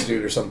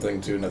prostitute or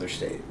something to another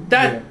state.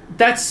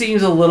 That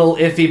seems a little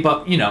iffy,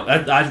 but you know,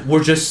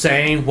 we're just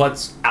saying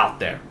what's out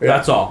there. Yeah.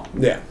 That's all.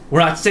 Yeah, we're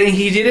not saying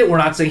he did it. We're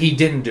not saying he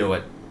didn't do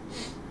it.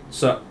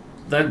 So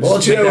that we'll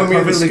let you know when we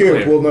have the scoop.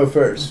 Clear. We'll know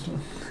first.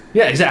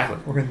 Yeah, exactly.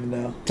 We're gonna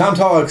know.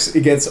 TomTalks,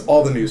 it gets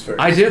all the news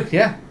first. I do.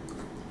 Yeah,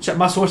 check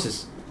my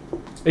sources.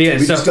 Yeah,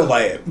 we just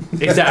delay it.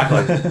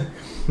 Exactly.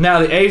 Now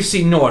the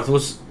AFC North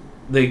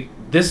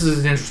this is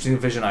an interesting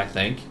division, I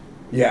think.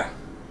 Yeah.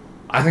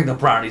 I think the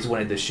Brownies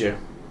win it this year.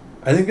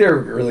 I think they're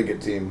a really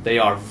good team. They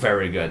are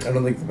very good. I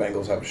don't think the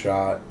Bengals have a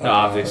shot. No,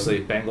 obviously,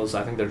 Bengals,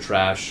 I think they're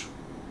trash.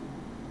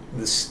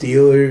 The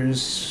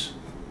Steelers,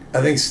 I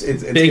think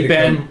it's Big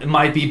Ben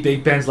might be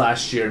Big Ben's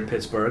last year in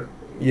Pittsburgh.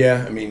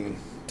 Yeah, I mean,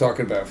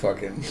 talking about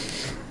fucking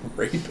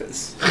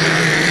rapists.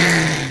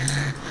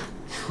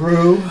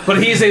 True.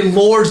 But he's a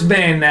Lord's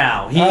man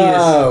now.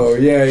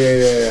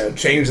 Yeah.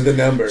 Change the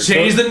number.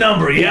 Change the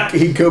number, yeah.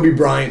 He Kobe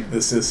Bryant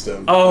the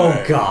system. Oh,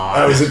 right.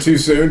 God. Was it too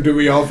soon? Do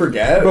we all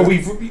forget? But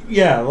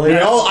I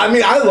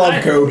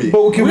love Kobe.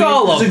 But can we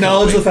all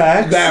acknowledge the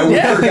fact that we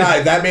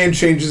forgot that man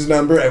changed his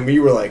number and we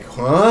were like,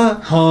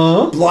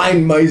 huh?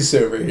 Blind mice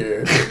over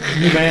here.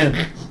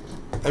 Man.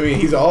 I mean,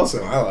 he's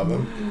awesome. I love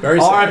him. Very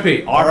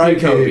sad.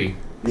 R.I.P. Kobe.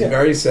 He's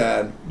very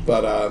sad,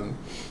 but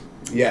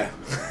yeah.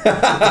 The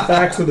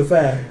facts are the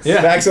facts.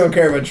 Yeah. Facts don't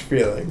care about your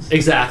feelings.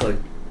 Exactly.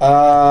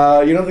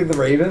 You don't think the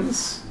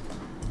Ravens?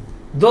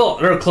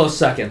 They're a close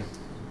second.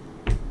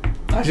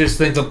 I just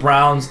think the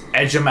Browns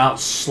edge them out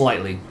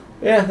slightly.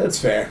 Yeah, that's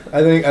fair.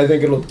 I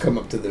think it'll come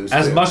up to those.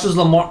 As two. much as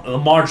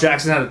Lamar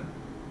Jackson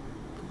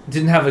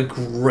didn't have a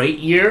great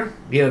year,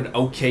 he had an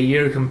okay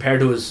year compared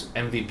to his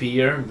MVP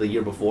year the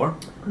year before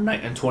in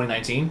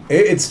 2019.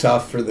 It's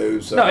tough for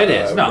those. No, it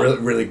is. No.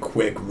 Really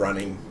quick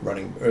running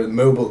or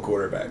mobile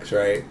quarterbacks,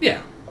 right?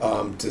 Yeah.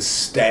 To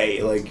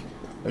stay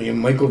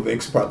Michael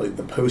Vick's probably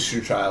the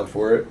poster child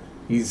for it.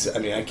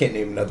 I can't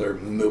name another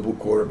mobile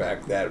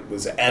quarterback that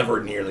was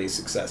ever nearly as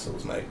successful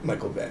as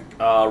Michael Vick.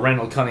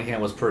 Randall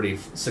Cunningham was pretty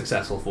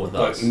successful for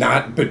those.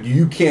 But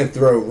you can't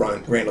throw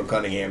Randall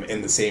Cunningham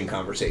in the same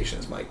conversation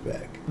as Mike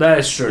Vick. That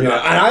is true.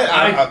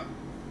 I'm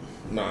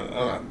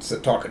not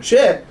talking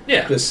shit.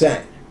 Yeah. Just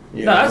saying.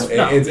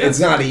 It's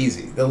not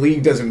easy. The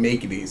league doesn't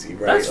make it easy,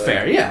 right? That's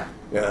fair. Yeah.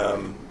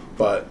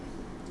 But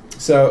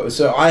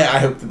so I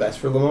hope the best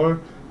for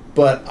Lamar,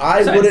 but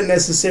I wouldn't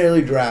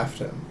necessarily draft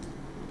him.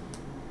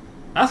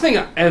 I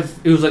think if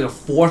it was like a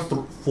fourth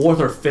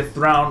or fifth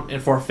round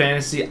for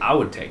fantasy, I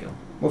would take him.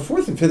 Well,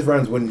 fourth and fifth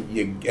rounds when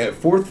you get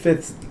fourth's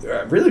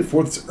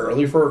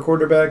early for a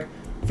quarterback.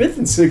 Fifth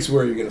and sixth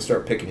where you're going to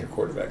start picking your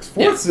quarterbacks.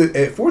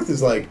 Fourth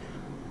is like,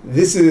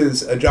 this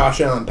is a Josh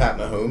Allen, Pat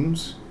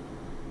Mahomes.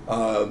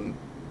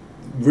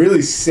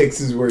 Really, sixth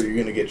is where you're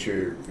going to get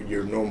your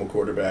normal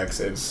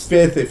quarterbacks. And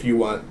fifth, if you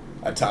want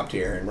a top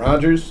tier Aaron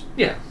Rodgers,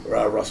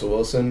 Russell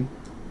Wilson.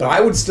 But I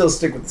would still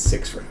stick with the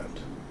sixth round.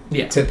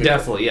 Yeah, typically.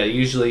 Definitely. Yeah,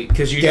 usually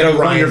because you get a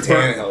Ryan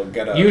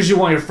Tannehill. Usually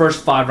want your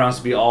first 5 rounds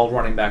to be all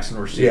running backs and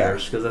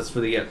receivers because that's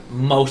where they get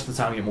most of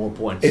the time you get more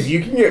points. If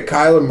you can get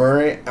Kyler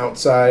Murray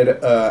outside,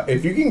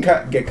 if you can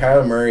get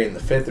Kyler Murray in the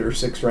 5th or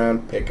 6th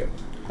round, pick him.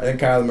 I think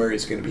Kyler Murray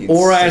is going to be insane.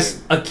 Or as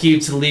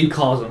Aqib Talib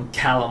calls him,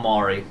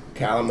 calamari.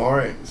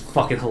 Calamari. It's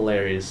fucking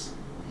hilarious.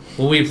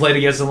 When we played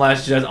against him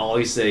last year, that's all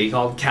he said. He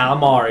called him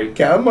calamari.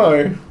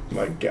 Calamari.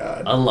 My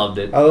God. I loved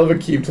it. I love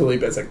Aqib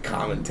Talib as a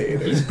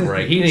commentator. He's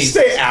great. He needs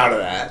stay out of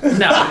that.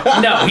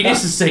 No, he needs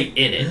to stay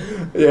in it.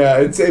 Yeah,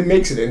 it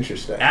makes it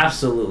interesting.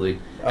 Absolutely.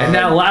 And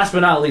now, last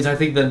but not least, I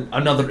think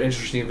another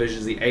interesting division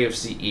is the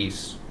AFC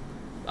East.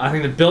 I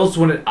think the Bills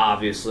win it,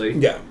 obviously.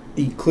 Yeah,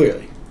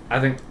 clearly. I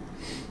think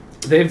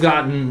they've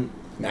gotten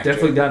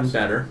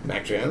better.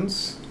 Mac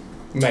Jones.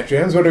 What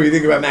do we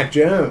think about Mac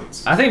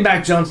Jones? I think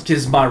Mac Jones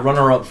is my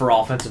runner-up for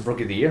Offensive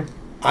Rookie of the Year.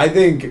 I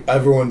think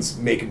everyone's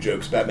making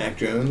jokes about Mac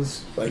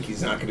Jones, like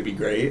he's not going to be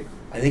great.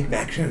 I think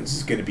Mac Jones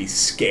is going to be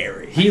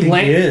scary. He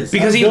is.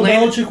 Because Bill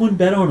Belichick wouldn't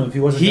bet on him if he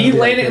wasn't. He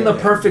landed in the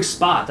perfect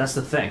spot. That's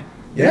the thing.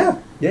 Yeah.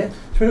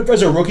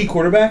 As a rookie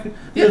quarterback,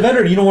 as a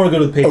veteran, you don't want to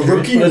go to the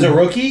Patriots. But as a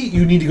rookie,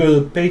 you need to go to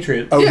the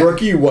Patriots.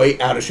 Rookie,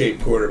 white, out of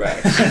shape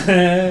quarterback.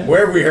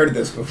 Where have we heard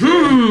this before?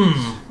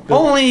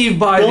 Only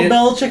by Bill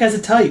Belichick has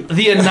a type.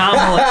 The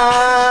anomaly.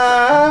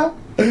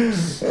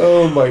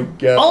 Oh my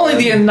God! Only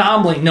the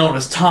anomaly known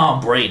as Tom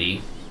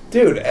Brady.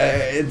 Dude,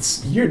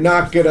 you're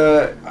not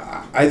gonna.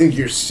 I think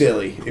you're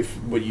silly if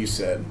what you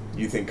said.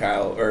 You think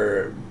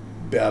Bill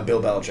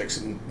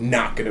Belichick's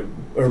not gonna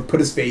or put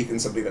his faith in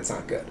somebody that's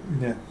not good.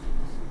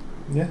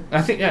 Yeah.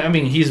 I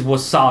mean, he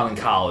was solid in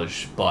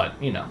college, but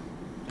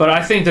but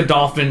I think the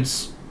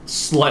Dolphins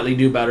slightly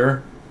do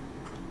better.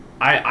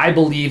 I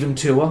believe in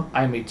Tua.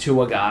 I'm a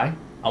Tua guy.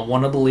 I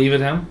want to believe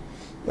in him.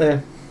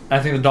 Yeah. I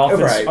think the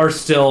Dolphins are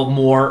still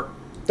more.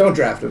 Don't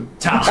draft him.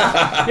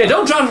 Yeah,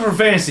 don't draft him for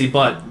fantasy,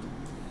 but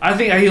I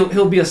think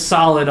he'll be a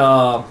solid,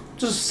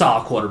 just a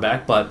solid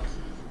quarterback. But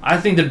I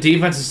think the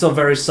defense is still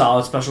very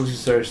solid. Special teams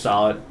is very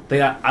solid.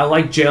 I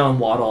like Jalen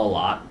Waddle a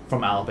lot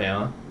from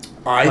Alabama.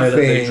 I think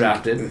they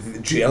drafted.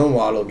 Jalen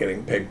Waddle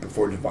getting picked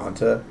before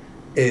Devonta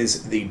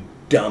is the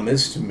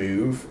dumbest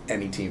move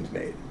any team's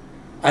made.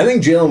 I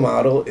think Jalen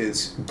Waddle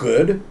is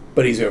good,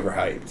 but he's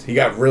overhyped. He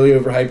got really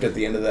overhyped at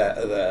the end of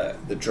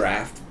the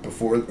draft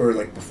before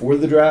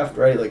the draft,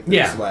 right? Like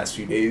these last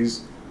few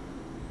days.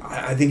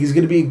 I think he's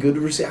going to be a good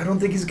receiver. I don't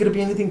think he's going to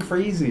be anything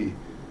crazy.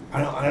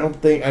 I don't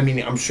think. I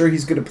mean, I'm sure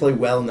he's going to play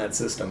well in that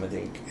system. I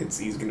think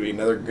he's going to be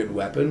another good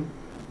weapon,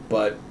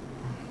 but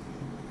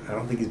I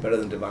don't think he's better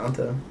than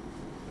Devonta.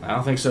 I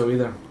don't think so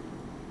either.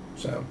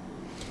 So,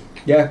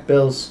 yeah,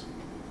 Bills.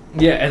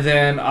 Yeah, and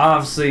then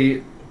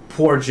obviously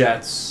poor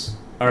Jets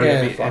are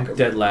going to be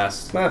dead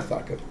last.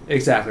 Fuck him.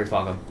 Exactly,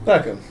 fuck them.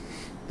 Fuck him.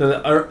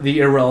 The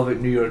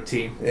irrelevant New York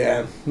team.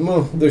 Yeah,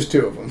 well, there's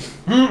 2 of them.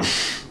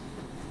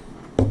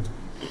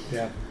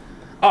 Yeah.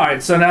 All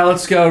right, so now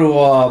let's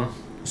go to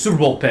Super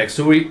Bowl picks.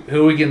 Who are we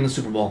getting in the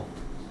Super Bowl?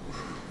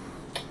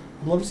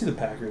 I'd love to see the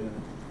Packers in it.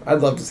 I'd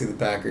love to see the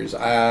Packers.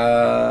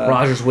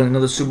 Rodgers winning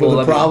another Super Bowl.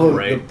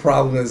 The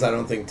problem is I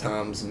don't think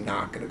Tom's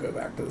not going to go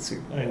back to the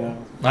Super Bowl. I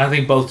know. I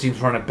think both teams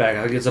run it back.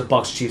 I think it's a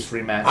Bucs-Chiefs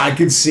rematch. I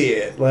could see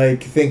it.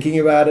 Like, thinking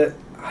about it,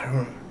 I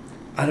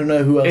don't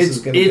know who else is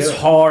going to do it. It's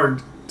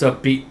hard to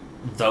beat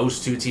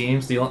those 2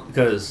 teams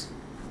because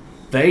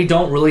they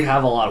don't really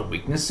have a lot of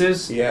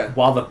weaknesses. Yeah.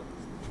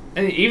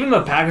 And even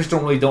the Packers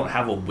don't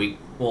have a weak.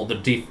 Well,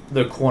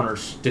 the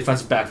corners,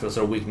 defensive backfields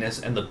are a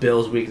weakness, and the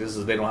Bills' weakness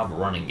is they don't have a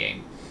running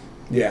game.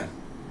 Yeah.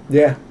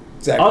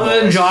 Exactly.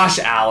 Other than Josh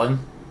Allen.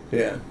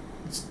 Yeah.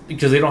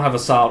 Because they don't have a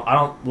solid. I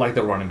don't like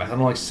the running back. I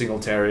don't like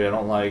Singletary. I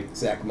don't like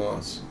Zach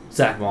Moss.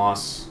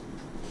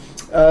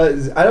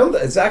 I don't.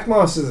 Zach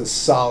Moss is a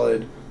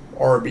solid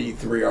RB3,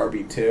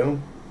 RB2,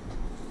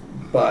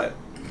 but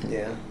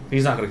yeah,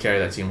 he's not going to carry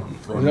that team.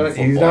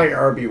 He's not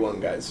your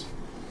RB1, guys.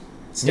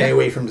 Stay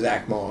away from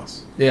Zach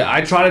Moss. Yeah,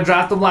 I tried to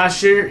draft him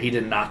last year. He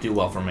did not do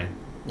well for me.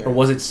 Yeah. Or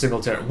was it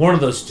Singletary? One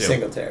of those two.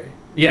 Singletary.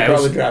 Yeah, you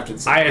probably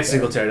drafted Singletary. I had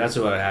Singletary. That's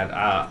who I had.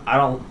 I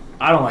don't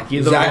like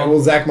either of them. Well,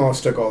 Zach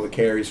Moss took all the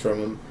carries from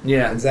him.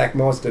 Yeah. And Zach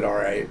Moss did all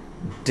right.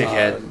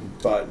 Dickhead.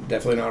 But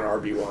definitely not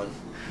an RB1.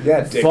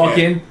 Yeah, dickhead.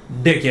 Fucking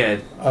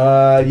dickhead.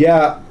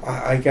 Yeah,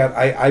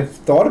 I've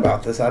thought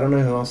about this. I don't know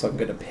who else I'm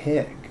going to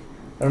pick.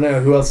 I don't know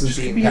who else is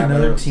being. Just give me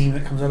another team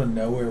that comes out of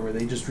nowhere where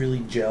they just really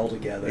gel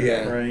together.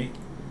 Yeah. Right?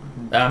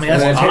 I mean,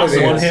 that's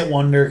awesome. One-hit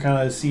wonder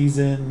kind of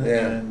season.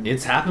 Yeah. And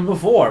it's happened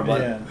before,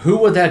 but who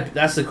would that...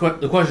 That's the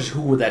question is,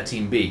 who would that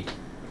team be?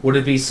 Would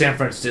it be San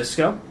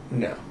Francisco?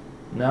 No.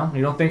 No?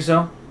 You don't think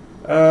so?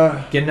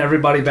 Getting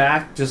everybody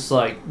back, just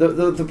like...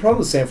 The problem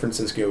with San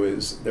Francisco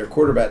is their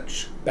quarterback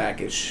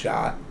back is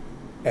shot,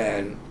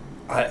 and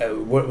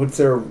what's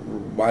their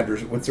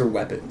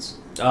weapons?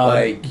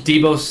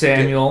 Deebo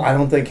Samuel. I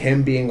don't think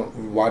him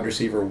being wide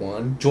receiver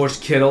 1.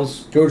 George Kittle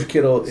is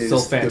still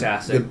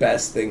fantastic. The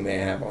best thing they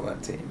have on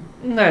that team.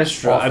 That's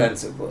true.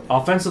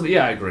 Offensively,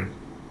 yeah, I agree.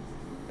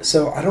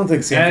 So I don't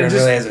think San Fran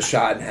really has a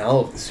shot in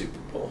hell of the Super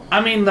Bowl. I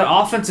mean, the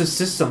offensive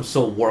system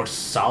still works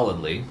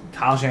solidly.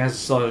 Kyle Shanahan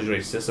still has a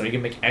great system. He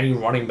can make any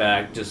running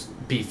back just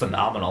be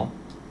phenomenal.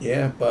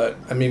 Yeah, but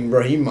I mean,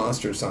 Raheem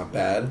Mostert's not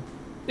bad.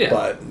 Yeah.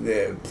 But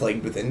they're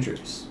plagued with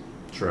injuries.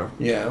 True.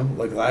 Yeah,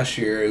 like last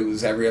year, it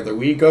was every other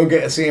week. Go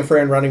get a San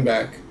Fran running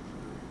back.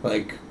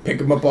 Like, pick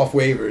him up off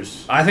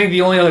waivers. I think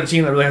the only other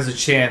team that really has a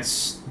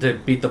chance to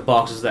beat the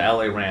Bucs is the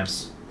LA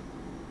Rams.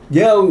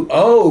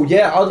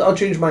 I'll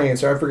change my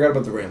answer. I forgot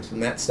about the Rams.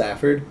 Matt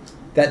Stafford.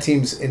 That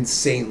team's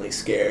insanely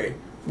scary.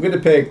 I'm going to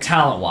pick...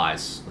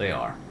 Talent-wise, they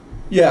are.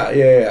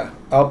 Yeah.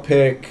 I'll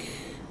pick...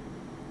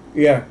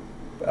 Pat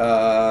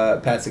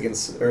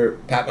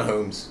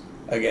Mahomes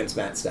against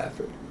Matt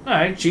Stafford. All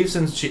right, Chiefs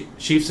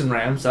and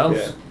Rams.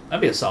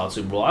 That'd be a solid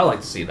Super Bowl. I like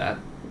to see that.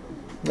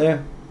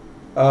 Yeah.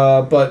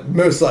 But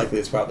most likely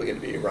it's probably going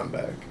to be a run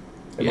back,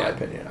 in my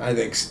opinion. I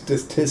think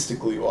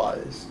statistically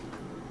wise.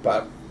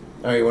 But,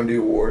 all right, you want to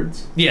do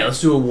awards? Yeah,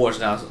 let's do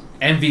awards now.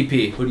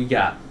 MVP, who do you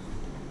got?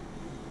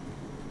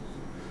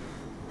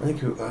 I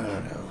don't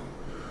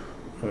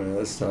know.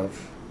 That's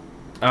tough.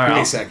 All right, give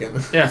me a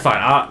second. Yeah, fine.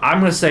 I'm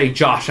going to say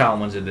Josh Allen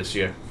wins it this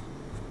year.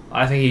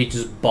 I think he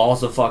just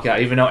balls the fuck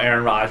out. Even though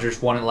Aaron Rodgers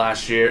won it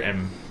last year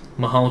and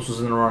Mahomes was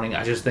in the running,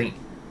 I just think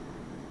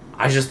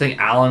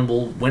Allen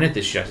will win it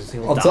this year.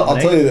 I'll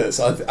tell you this.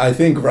 I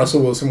think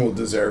Russell Wilson will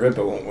deserve it,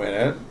 but won't win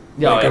it.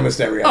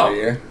 Almost every other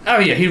year. Oh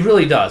yeah, he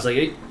really does.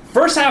 Like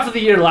first half of the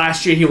year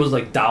last year, he was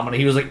like dominant.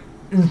 He was like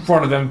in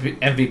front of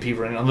MVP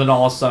ring, and then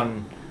all of a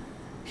sudden,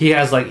 he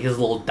has like his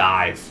little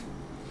dive.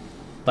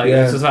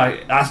 That's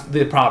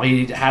the problem.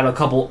 He had a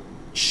couple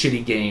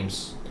shitty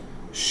games.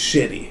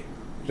 Shitty.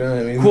 You know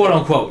what I mean? Quote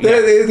unquote.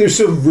 They're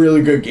still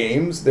really good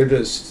games. They're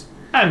just.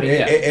 I mean,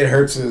 it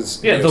hurts his.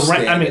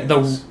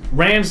 The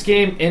Rams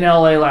game in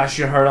LA last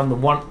year hurt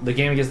him. The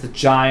game against the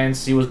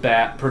Giants, he was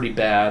pretty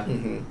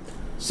bad,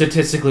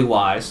 statistically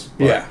wise.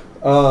 But.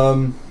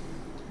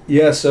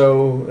 Yeah.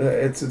 So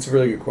it's a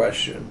really good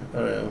question. I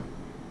don't know.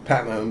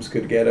 Pat Mahomes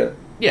could get it.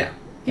 Yeah,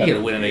 he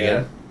could win it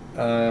again.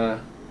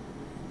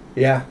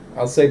 Yeah,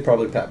 I'll say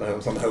probably Pat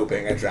Mahomes. I'm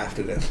hoping. I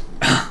drafted him.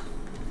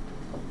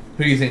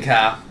 Who do you think,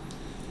 Kyle?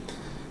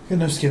 Got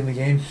no skin in the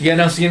game. You got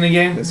no skin in the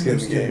game? No skin in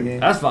the game.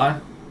 That's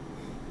fine.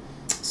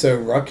 So,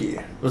 rookie.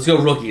 Let's go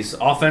rookies.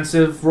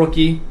 Offensive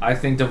rookie, I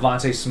think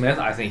Devontae Smith.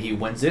 I think he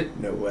wins it.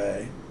 No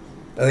way.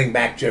 I think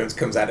Mac Jones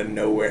comes out of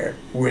nowhere.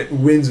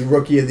 Wins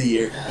Rookie of the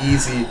Year.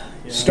 Easy.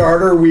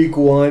 Starter week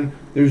 1.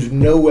 There's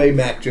no way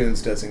Mac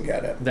Jones doesn't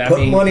get it.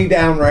 Put money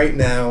down right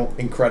now.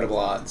 Incredible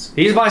odds.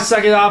 He's my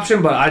second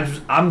option, but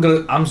I'm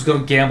just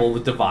gonna gamble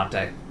with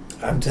Devontae.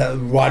 I'm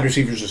telling wide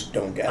receivers just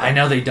don't get it. I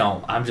know they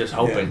don't. I'm just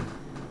hoping.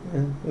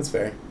 Yeah, that's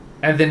fair.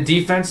 And then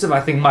defensive, I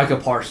think Micah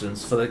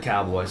Parsons for the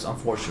Cowboys,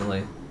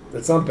 unfortunately.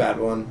 That's not a bad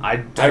one. I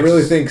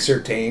really think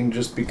Surtain,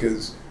 just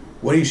because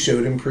what he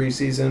showed in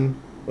preseason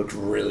looked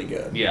really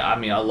good. Yeah, I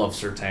mean, I love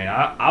Surtain.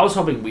 I was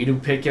hoping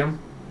we'd pick him.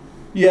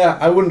 Yeah,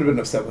 I wouldn't have been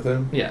upset with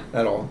him. Yeah.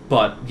 At all.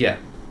 But, yeah.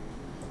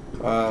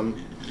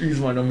 He's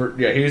my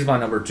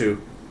number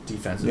 2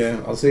 defensive.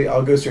 Yeah,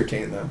 I'll go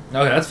Surtain, though.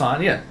 Okay, that's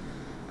fine, yeah.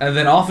 And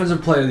then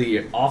offensive player of the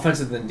year.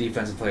 Offensive, then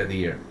defensive player of the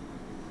year.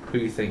 Who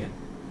are you thinking?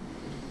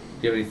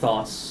 Do you have any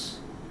thoughts?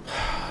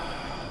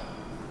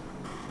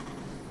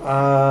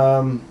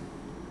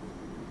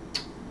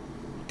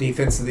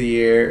 Defense of the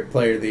year,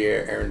 player of the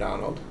year, Aaron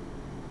Donald.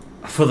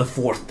 For the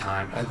 4th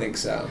time. I think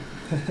so.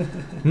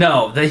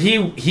 No,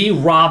 he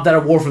robbed that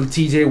award from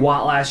T.J.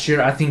 Watt last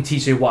year. I think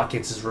T.J. Watt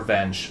gets his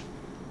revenge.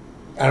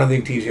 I don't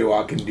think T.J.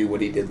 Watt can do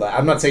what he did last.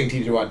 I'm not saying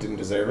T.J. Watt didn't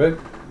deserve it.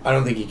 I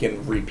don't think he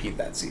can repeat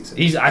that season.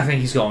 I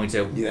think he's going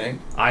to. You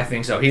think? I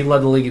think so. He led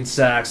the league in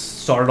sacks,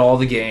 started all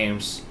the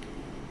games.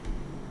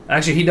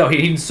 Actually, he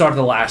didn't start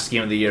the last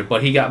game of the year,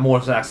 but he got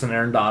more sacks than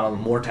Aaron Donald,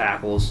 more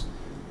tackles.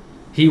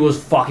 He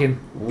was fucking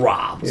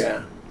robbed.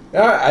 Yeah.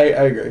 I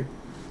agree.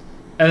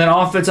 And then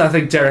offense, I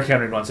think Derrick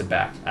Henry runs it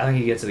back. I think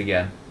he gets it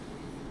again.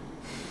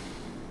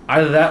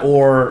 Either that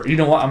or, you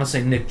know what, I'm going to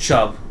say Nick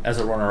Chubb as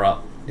a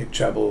runner-up. Nick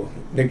Chubb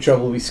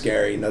will be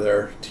scary.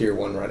 Another tier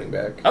 1 running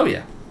back. Oh,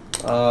 yeah.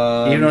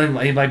 Even though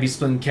he might be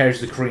splitting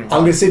carries with Kareem Hunt. I'm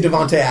going to say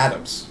Devontae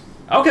Adams.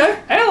 Okay.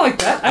 I like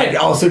that. I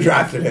also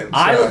drafted him. So.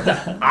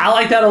 I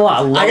like that a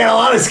lot. I got a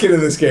lot of skin in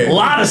this game. A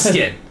lot of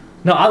skin.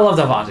 No, I love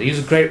Devontae. He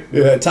was a great...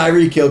 Yeah,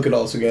 Tyreek Hill could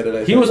also get it, I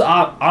think. He was...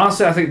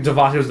 honestly, I think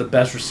Devontae was the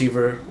best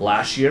receiver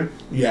last year.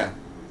 Yeah.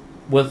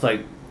 With,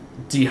 like,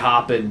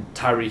 D-Hop and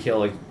Tyreek Hill,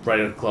 like, right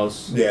up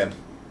close. Yeah.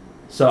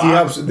 So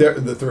D-Hop's,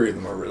 the three of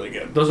them are really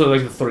good. Those are,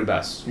 like, the 3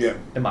 best. Yeah.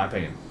 In my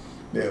opinion.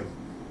 Yeah.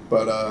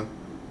 But,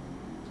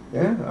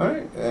 yeah,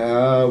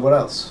 alright. What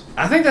else?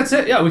 I think that's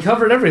it. Yeah, we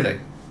covered everything.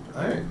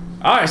 Alright.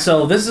 Alright,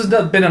 so this has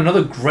been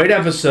another great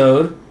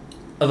episode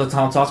of the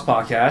Tom Talks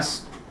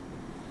podcast.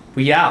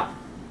 We out.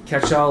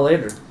 Catch y'all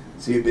later.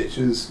 See you,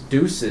 bitches.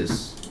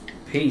 Deuces.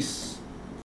 Peace.